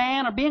mature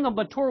man or being a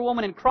mature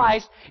woman in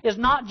Christ is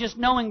not just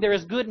knowing there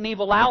is good and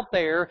evil out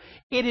there.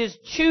 It is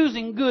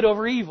choosing good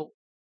over evil.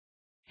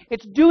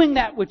 It's doing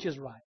that which is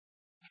right.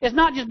 It's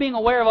not just being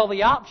aware of all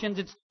the options.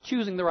 It's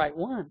choosing the right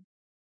one.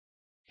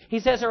 He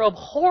says here,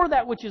 abhor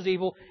that which is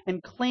evil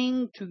and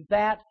cling to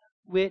that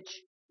which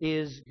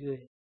is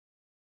good.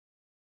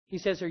 He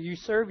says here, you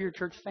serve your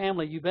church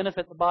family. You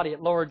benefit the body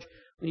at large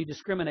when you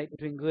discriminate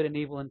between good and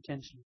evil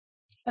intentionally.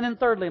 And then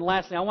thirdly and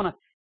lastly, I want to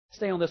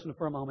stay on this one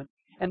for a moment.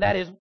 And that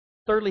is,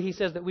 thirdly, he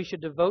says that we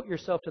should devote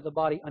yourself to the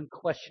body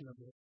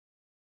unquestionably.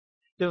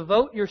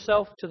 Devote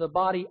yourself to the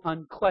body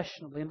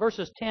unquestionably. In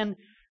verses 10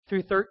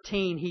 through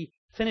 13, he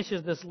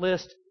finishes this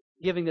list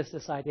giving us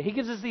this idea. He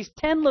gives us these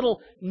 10 little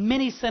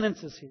mini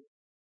sentences here.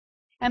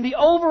 And the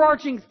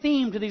overarching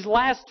theme to these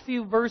last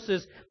few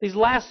verses, these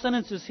last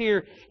sentences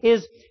here,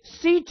 is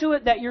see to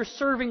it that you're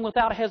serving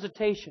without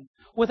hesitation,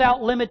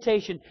 without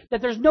limitation,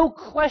 that there's no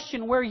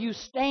question where you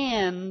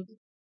stand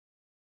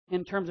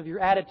in terms of your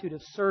attitude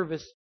of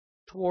service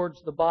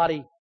towards the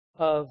body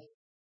of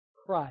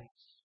Christ.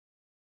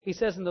 He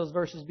says in those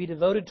verses, be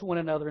devoted to one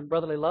another in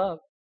brotherly love.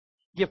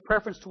 Give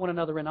preference to one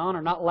another in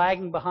honor, not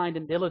lagging behind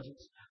in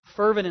diligence,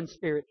 fervent in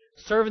spirit,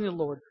 serving the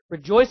Lord,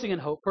 rejoicing in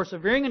hope,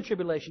 persevering in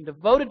tribulation,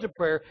 devoted to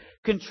prayer,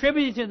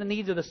 contributing to the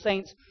needs of the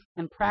saints,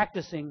 and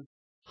practicing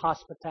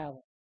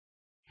hospitality.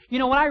 You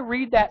know, when I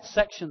read that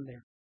section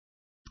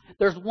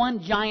there's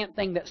one giant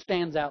thing that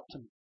stands out to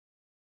me.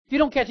 If you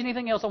don't catch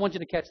anything else, I want you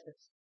to catch this.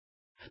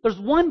 There's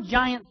one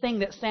giant thing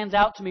that stands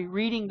out to me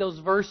reading those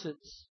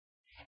verses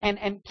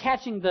and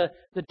catching the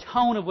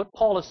tone of what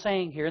Paul is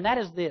saying here, and that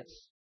is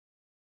this.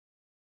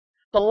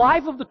 The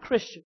life of the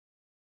Christian,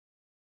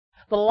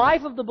 the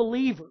life of the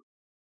believer,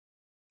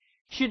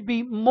 should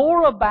be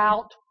more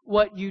about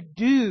what you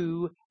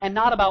do and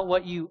not about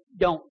what you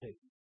don't do.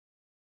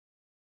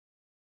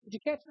 Did you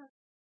catch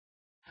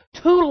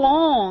that? Too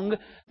long,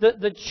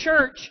 the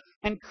church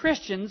and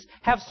Christians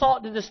have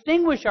sought to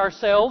distinguish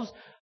ourselves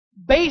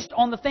based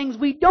on the things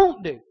we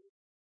don't do.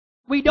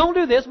 We don't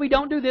do this, we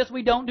don't do this,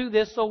 we don't do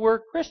this, so we're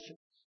Christians.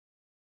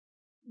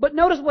 But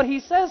notice what he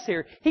says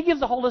here. He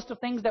gives a whole list of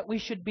things that we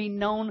should be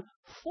known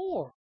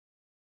for.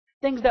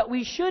 Things that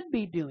we should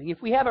be doing.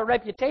 If we have a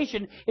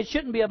reputation, it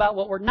shouldn't be about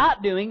what we're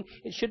not doing.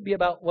 It should be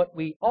about what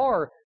we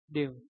are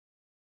doing.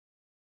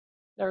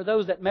 There are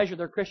those that measure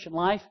their Christian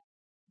life,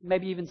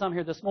 maybe even some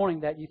here this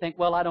morning, that you think,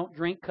 well, I don't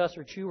drink, cuss,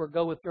 or chew, or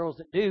go with girls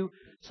that do,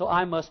 so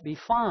I must be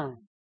fine.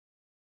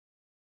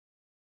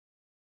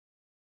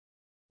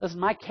 Listen,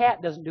 my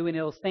cat doesn't do any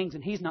of those things,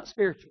 and he's not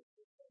spiritual.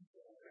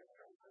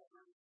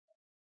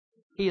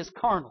 He is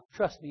carnal,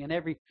 trust me, in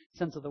every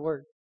sense of the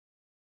word.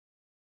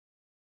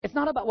 It's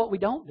not about what we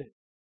don't do.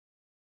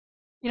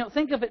 You know,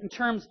 think of it in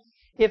terms,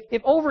 if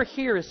over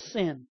here is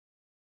sin,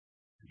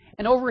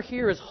 and over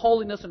here is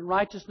holiness and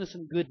righteousness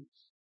and goodness.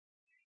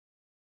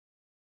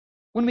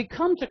 When we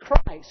come to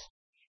Christ,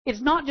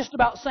 it's not just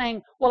about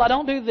saying, well, I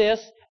don't do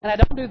this, and I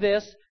don't do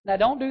this, and I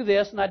don't do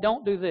this, and I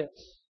don't do this.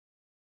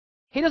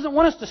 He doesn't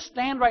want us to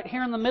stand right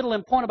here in the middle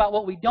and point about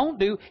what we don't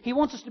do. He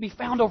wants us to be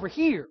found over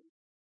here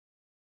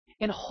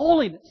in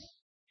holiness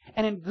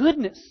and in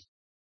goodness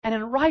and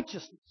in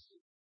righteousness.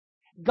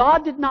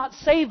 God did not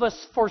save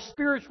us for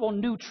spiritual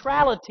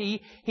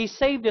neutrality. He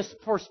saved us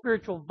for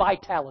spiritual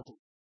vitality.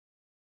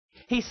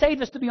 He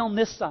saved us to be on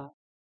this side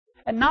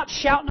and not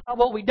shouting about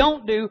what we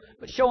don't do,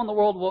 but showing the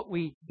world what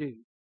we do.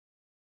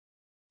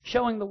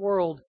 Showing the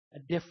world a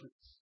difference.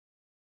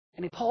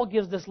 And Paul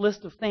gives this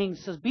list of things.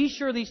 He says, be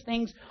sure these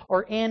things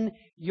are in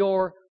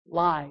your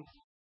life.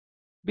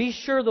 Be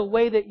sure the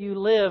way that you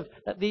live,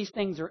 that these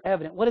things are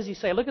evident. What does he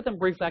say? Look at them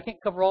briefly. I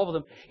can't cover all of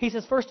them. He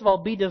says, first of all,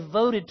 be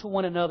devoted to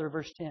one another,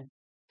 verse 10.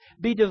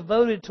 Be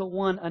devoted to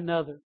one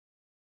another.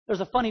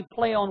 There's a funny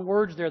play on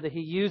words there that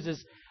he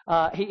uses.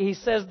 He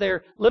says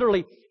there,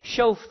 literally,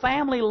 show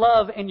family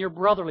love and your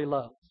brotherly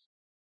love.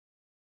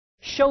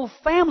 Show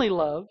family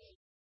love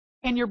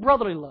and your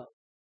brotherly love.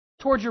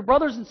 Towards your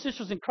brothers and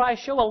sisters in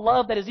Christ, show a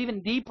love that is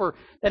even deeper,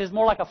 that is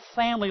more like a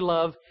family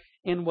love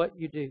in what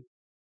you do.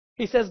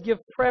 He says, give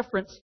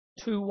preference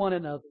to one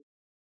another.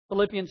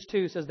 Philippians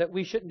 2 says that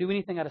we shouldn't do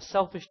anything out of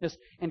selfishness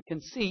and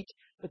conceit,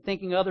 but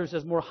thinking others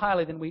as more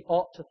highly than we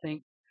ought to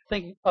think.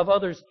 Thinking of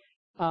others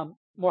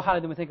more highly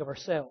than we think of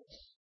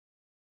ourselves.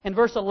 In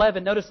verse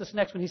 11, notice this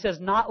next one. He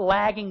says, not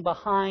lagging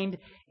behind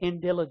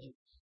in diligence.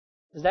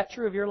 Is that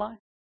true of your life?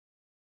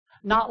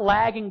 Not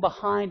lagging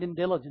behind in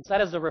diligence.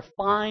 That is a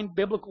refined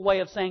biblical way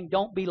of saying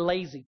don't be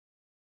lazy.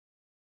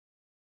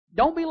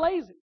 Don't be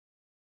lazy.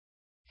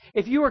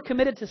 If you are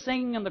committed to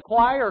singing in the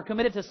choir or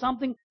committed to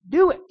something,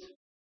 do it.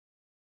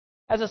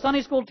 As a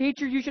Sunday school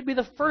teacher, you should be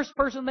the first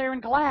person there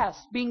in class,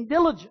 being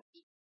diligent.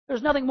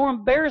 There's nothing more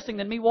embarrassing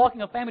than me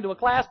walking a family to a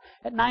class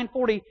at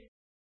 9:40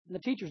 and the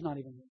teacher's not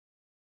even there.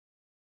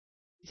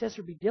 He says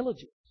here, be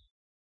diligent.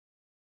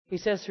 He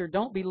says here,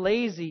 don't be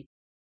lazy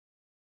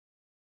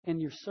in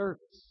your service.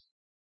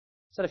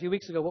 I said a few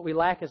weeks ago, what we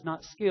lack is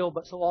not skill,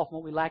 but so often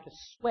what we lack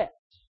is sweat.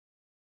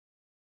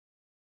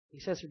 He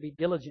says here, be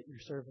diligent in your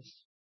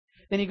service.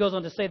 Then he goes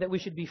on to say that we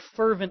should be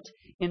fervent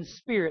in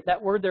spirit.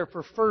 That word there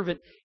for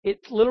fervent,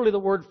 it's literally the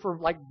word for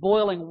like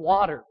boiling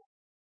water.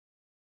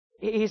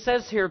 He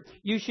says here,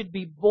 you should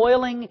be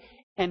boiling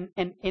in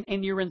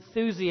your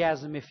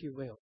enthusiasm, if you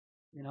will.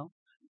 You know,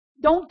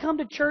 don't come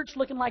to church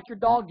looking like your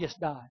dog just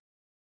died.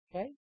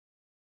 Okay?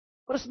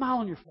 Put a smile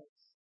on your face.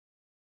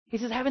 He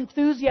says, have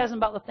enthusiasm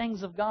about the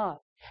things of God.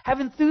 Have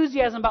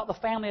enthusiasm about the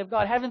family of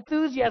God. Have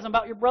enthusiasm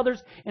about your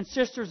brothers and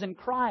sisters in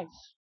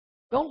Christ.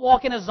 Don't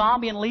walk in a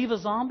zombie and leave a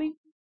zombie.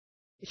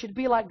 It should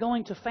be like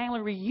going to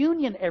family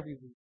reunion every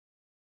week.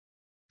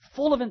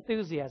 Full of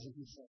enthusiasm,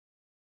 he says.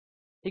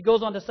 He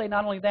goes on to say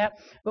not only that,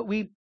 but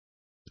we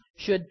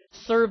should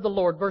serve the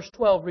Lord. Verse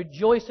 12,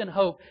 rejoice in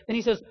hope. Then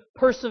he says,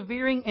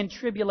 persevering in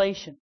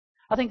tribulation.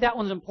 I think that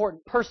one's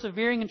important.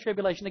 Persevering in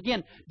tribulation.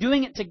 Again,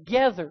 doing it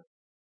together.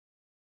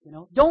 You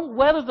know, don't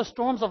weather the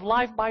storms of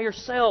life by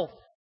yourself.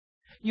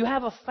 You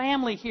have a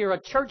family here, a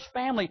church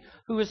family,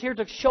 who is here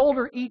to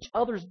shoulder each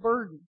other's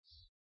burdens.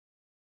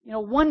 You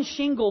know, one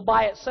shingle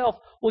by itself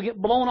will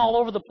get blown all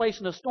over the place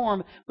in a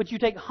storm, but you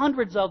take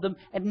hundreds of them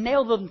and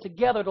nail them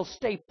together, it'll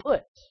stay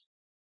put.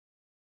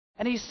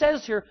 And he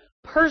says here,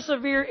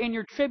 persevere in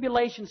your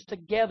tribulations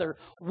together.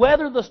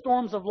 Weather the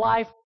storms of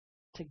life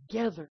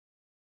together.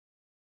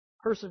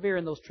 Persevere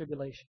in those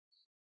tribulations.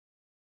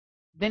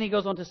 Then he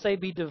goes on to say,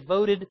 be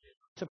devoted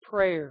to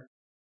prayer.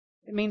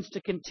 It means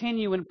to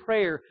continue in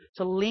prayer,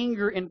 to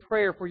linger in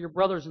prayer for your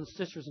brothers and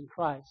sisters in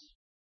Christ.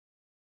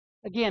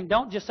 Again,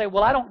 don't just say,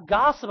 well, I don't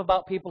gossip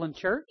about people in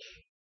church.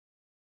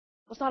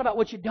 It's not about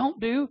what you don't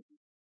do.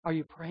 Are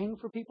you praying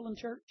for people in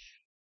church?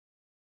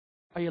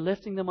 Are you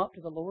lifting them up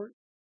to the Lord?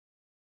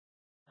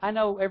 I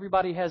know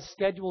everybody has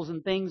schedules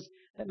and things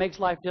that makes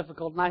life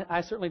difficult, and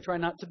I certainly try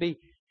not to be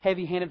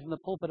heavy-handed from the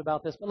pulpit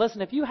about this. But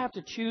listen, if you have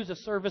to choose a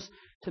service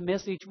to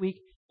miss each week,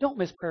 don't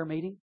miss prayer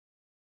meeting.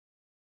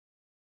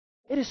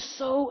 It is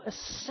so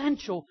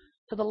essential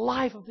to the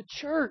life of the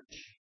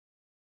church.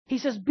 He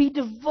says, be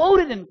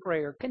devoted in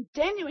prayer,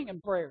 continuing in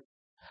prayer,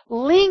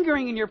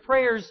 lingering in your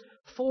prayers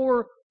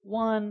for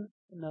one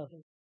another.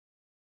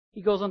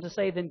 He goes on to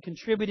say, then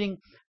contributing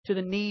to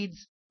the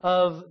needs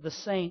of the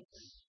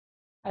saints.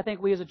 I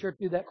think we as a church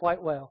do that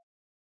quite well.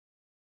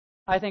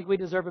 I think we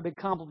deserve a big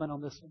compliment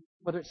on this one.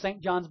 Whether it's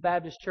St. John's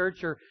Baptist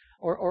Church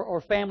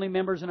or family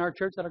members in our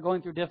church that are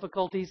going through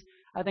difficulties,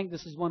 I think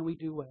this is one we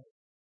do well.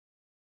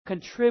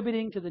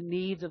 contributing to the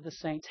needs of the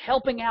saints,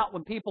 helping out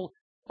when people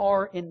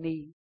are in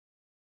need.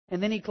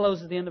 And then he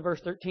closes at the end of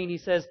verse 13. He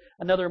says,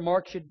 another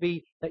mark should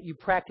be that you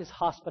practice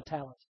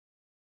hospitality.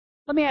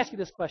 Let me ask you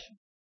this question.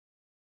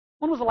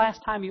 When was the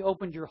last time you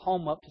opened your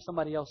home up to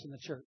somebody else in the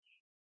church?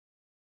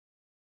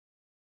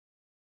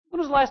 When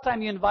was the last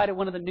time you invited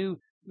one of the new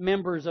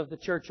members of the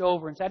church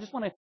over and said, I just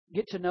want to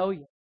get to know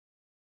you,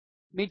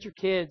 meet your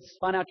kids,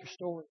 find out your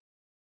story?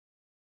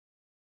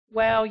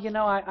 Well, you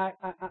know, I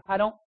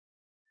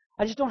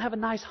just don't have a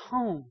nice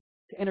home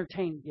to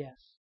entertain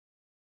guests.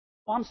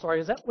 Oh, I'm sorry,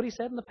 is that what he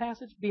said in the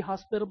passage? Be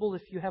hospitable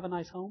if you have a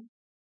nice home?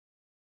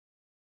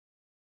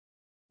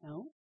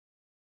 No.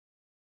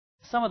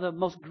 Some of the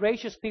most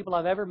gracious people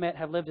I've ever met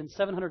have lived in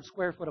 700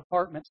 square foot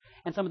apartments,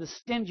 and some of the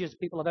stingiest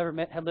people I've ever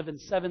met have lived in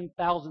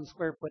 7,000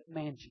 square foot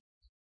mansions.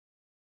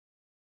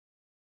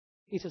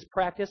 He says,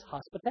 practice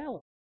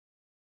hospitality.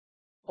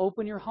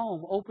 Open your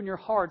home, open your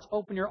hearts,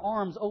 open your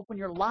arms, open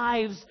your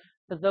lives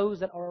to those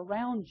that are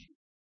around you.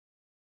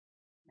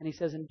 And he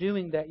says, in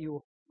doing that, you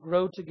will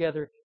grow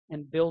together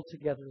and build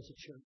together as a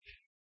church.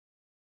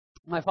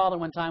 My father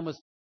one time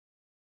was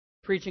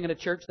preaching at a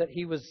church that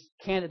he was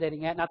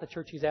candidating at, not the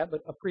church he's at,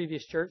 but a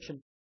previous church. And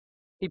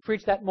he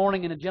preached that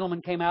morning, and a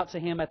gentleman came out to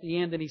him at the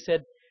end, and he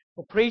said,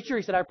 well, preacher,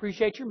 he said, I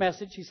appreciate your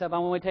message. He said, I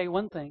want to tell you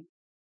one thing.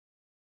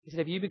 He said,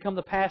 if you become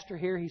the pastor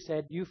here, he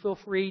said, you feel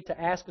free to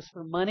ask us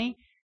for money.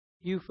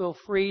 You feel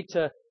free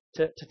to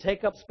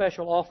take up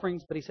special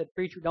offerings. But he said,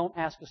 preacher, don't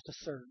ask us to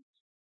serve.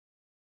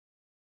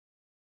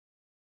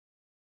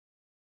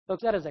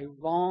 Folks, that is a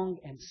wrong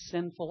and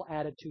sinful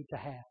attitude to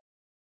have.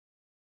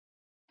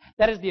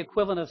 That is the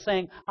equivalent of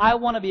saying, I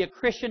want to be a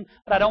Christian,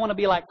 but I don't want to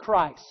be like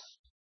Christ.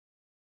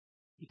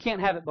 You can't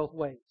have it both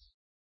ways.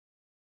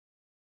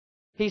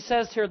 He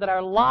says here that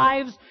our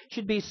lives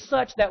should be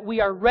such that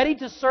we are ready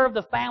to serve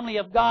the family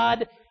of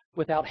God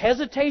without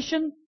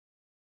hesitation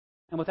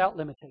and without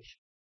limitation.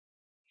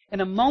 In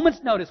a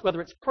moment's notice,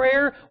 whether it's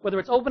prayer, whether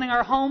it's opening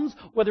our homes,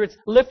 whether it's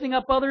lifting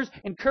up others,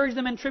 encouraging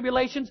them in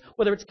tribulations,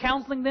 whether it's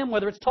counseling them,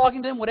 whether it's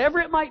talking to them, whatever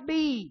it might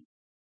be,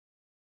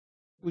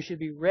 we should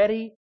be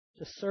ready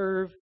to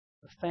serve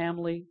the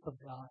family of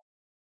God.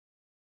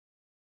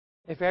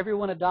 If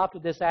everyone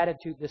adopted this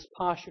attitude, this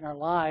posture in our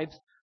lives,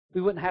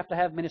 we wouldn't have to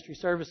have ministry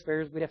service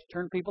fairs. We'd have to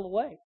turn people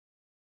away.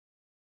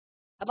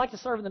 I'd like to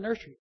serve in the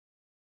nursery.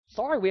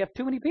 Sorry, we have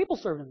too many people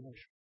serving in the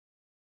nursery.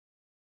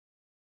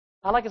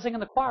 I'd like to sing in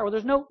the choir. Well,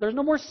 there's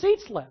no more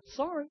seats left.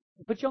 Sorry,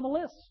 we'll put you on the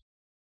list.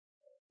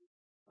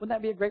 Wouldn't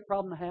that be a great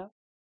problem to have?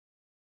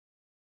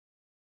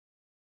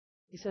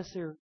 He says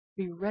here,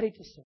 be ready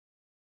to serve.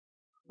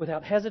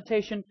 Without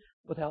hesitation,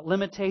 without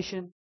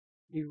limitation,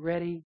 be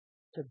ready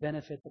to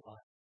benefit the body.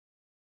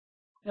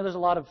 You know, there's a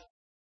lot of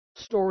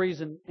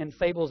stories and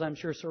fables, I'm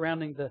sure,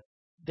 surrounding the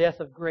death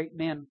of great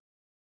men.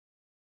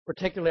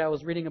 Particularly, I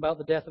was reading about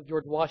the death of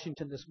George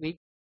Washington this week.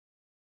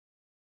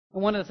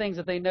 And one of the things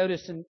that they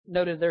noticed and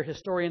noted, their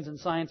historians and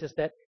scientists,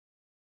 that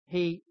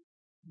he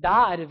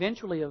died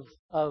eventually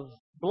of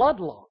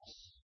blood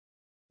loss.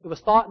 It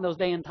was thought in those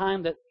day and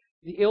time that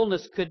the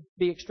illness could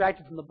be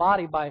extracted from the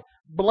body by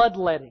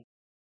bloodletting.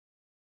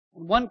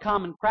 And one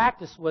common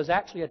practice was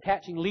actually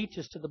attaching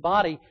leeches to the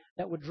body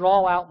that would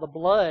draw out the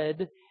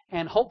blood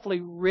and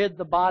hopefully rid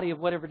the body of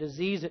whatever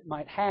disease it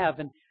might have.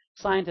 And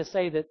scientists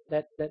say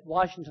that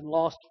Washington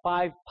lost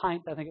 5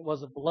 pints, I think it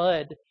was, of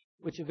blood,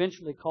 which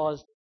eventually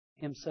caused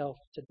himself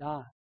to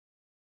die.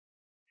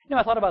 You know,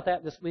 I thought about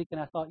that this week,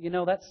 and I thought,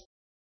 that's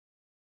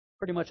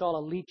pretty much all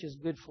a leech is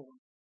good for.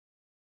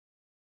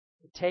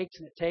 It takes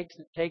and it takes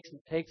and it takes and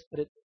it takes, but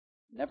it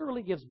never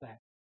really gives back.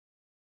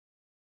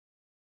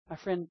 My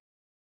friend,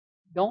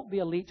 don't be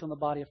a leech on the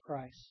body of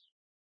Christ.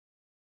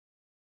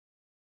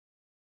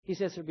 He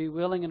says to be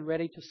willing and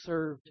ready to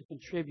serve, to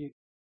contribute,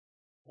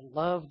 to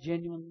love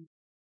genuinely,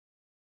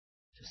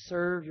 to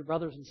serve your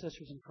brothers and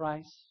sisters in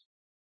Christ,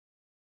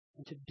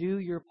 and to do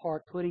your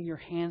part, putting your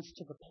hands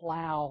to the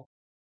plow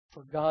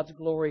for God's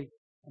glory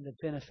and the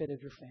benefit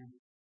of your family.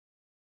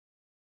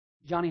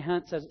 Johnny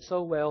Hunt says it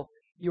so well,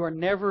 you are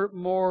never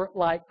more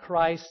like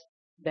Christ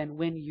than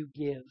when you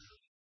give.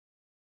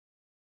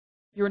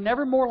 You're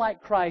never more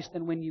like Christ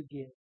than when you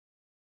give.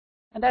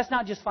 And that's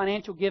not just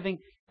financial giving.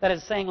 That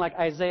is saying, like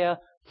Isaiah,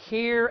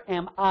 here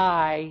am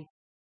I,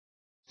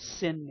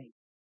 send me.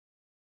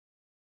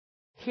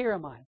 Here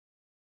am I,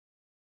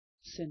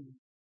 send me.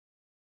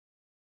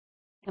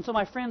 And so,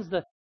 my friends,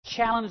 the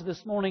challenge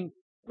this morning,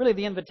 really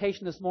the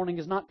invitation this morning,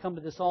 is not come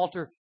to this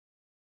altar.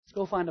 Let's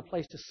go find a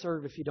place to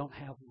serve if you don't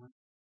have one.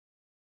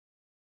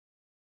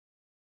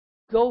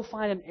 Go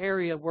find an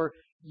area where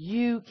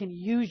you can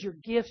use your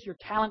gifts, your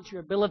talents,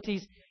 your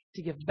abilities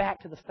to give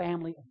back to the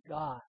family of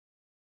God.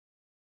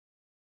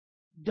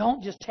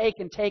 Don't just take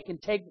and take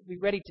and take, but be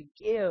ready to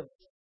give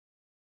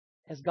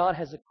as God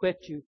has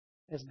equipped you,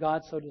 as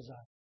God so desires.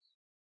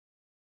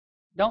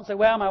 Don't say,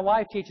 well, my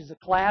wife teaches a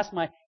class,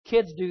 my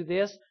kids do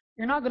this.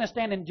 You're not going to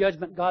stand in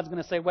judgment. God's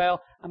going to say,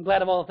 well, I'm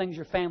glad of all the things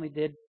your family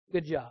did.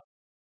 Good job.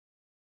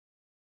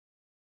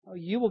 Oh,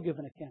 you will give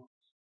an account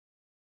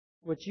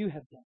of what you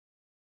have done.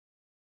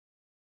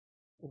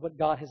 of what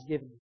God has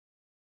given you.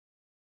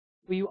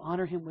 Will you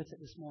honor Him with it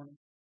this morning?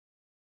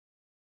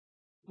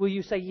 Will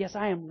you say, yes,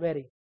 I am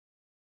ready.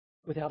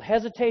 Without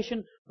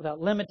hesitation, without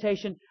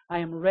limitation, I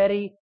am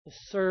ready to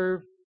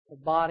serve the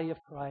body of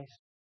Christ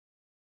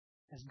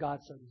as God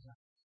so desires.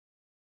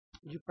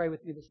 Would you pray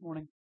with me this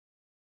morning?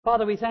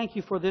 Father, we thank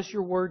You for this,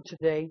 Your Word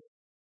today.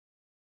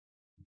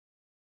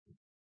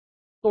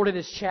 Lord, it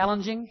is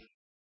challenging.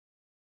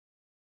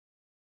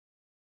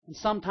 And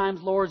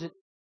sometimes, Lord,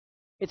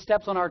 it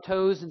steps on our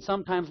toes, and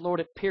sometimes, Lord,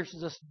 it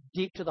pierces us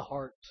deep to the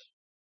heart.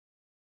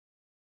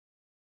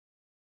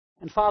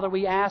 And Father,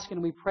 we ask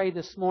and we pray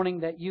this morning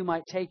that You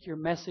might take Your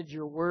message,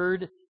 Your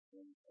Word,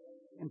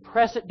 and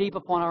press it deep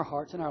upon our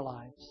hearts and our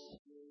lives.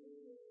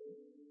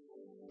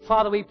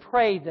 Father, we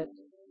pray that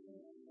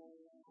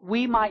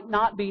we might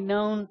not be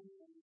known.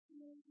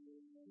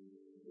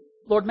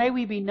 Lord, may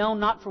we be known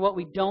not for what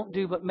we don't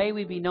do, but may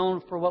we be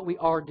known for what we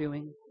are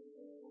doing.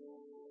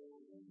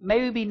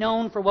 May we be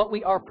known for what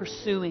we are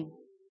pursuing.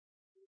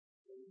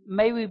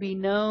 May we be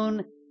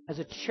known as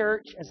a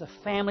church, as a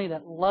family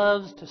that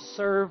loves to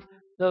serve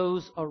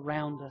those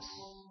around us.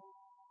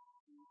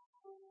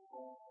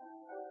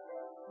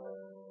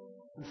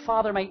 And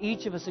Father, may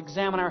each of us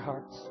examine our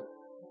hearts.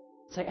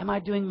 Say, am I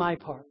doing my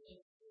part?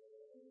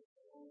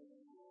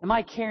 Am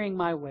I carrying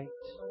my weight?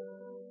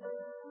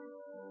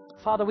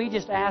 Father, we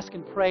just ask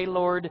and pray,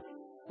 Lord,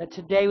 that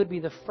today would be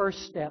the first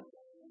step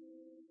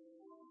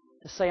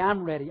to say,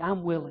 I'm ready,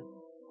 I'm willing.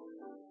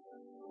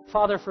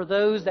 Father, for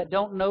those that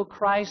don't know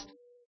Christ,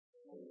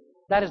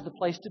 that is the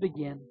place to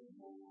begin.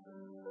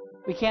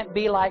 We can't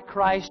be like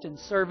Christ in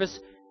service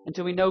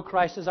until we know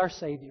Christ as our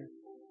Savior.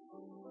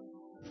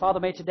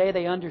 Father, may today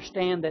they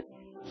understand that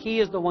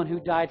He is the one who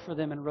died for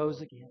them and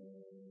rose again.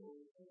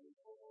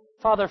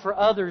 Father, for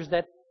others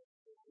that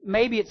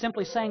maybe it's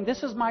simply saying,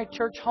 this is my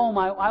church home.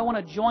 I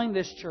want to join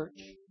this church.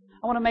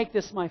 I want to make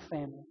this my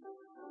family.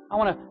 I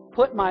want to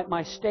put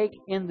my stake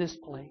in this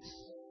place.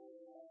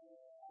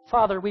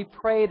 Father, we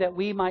pray that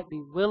we might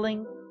be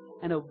willing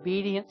and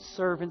obedient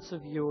servants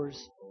of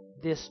Yours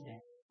this day.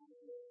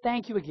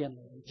 Thank You again,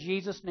 Lord. In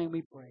Jesus' name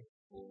we pray.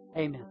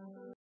 Amen.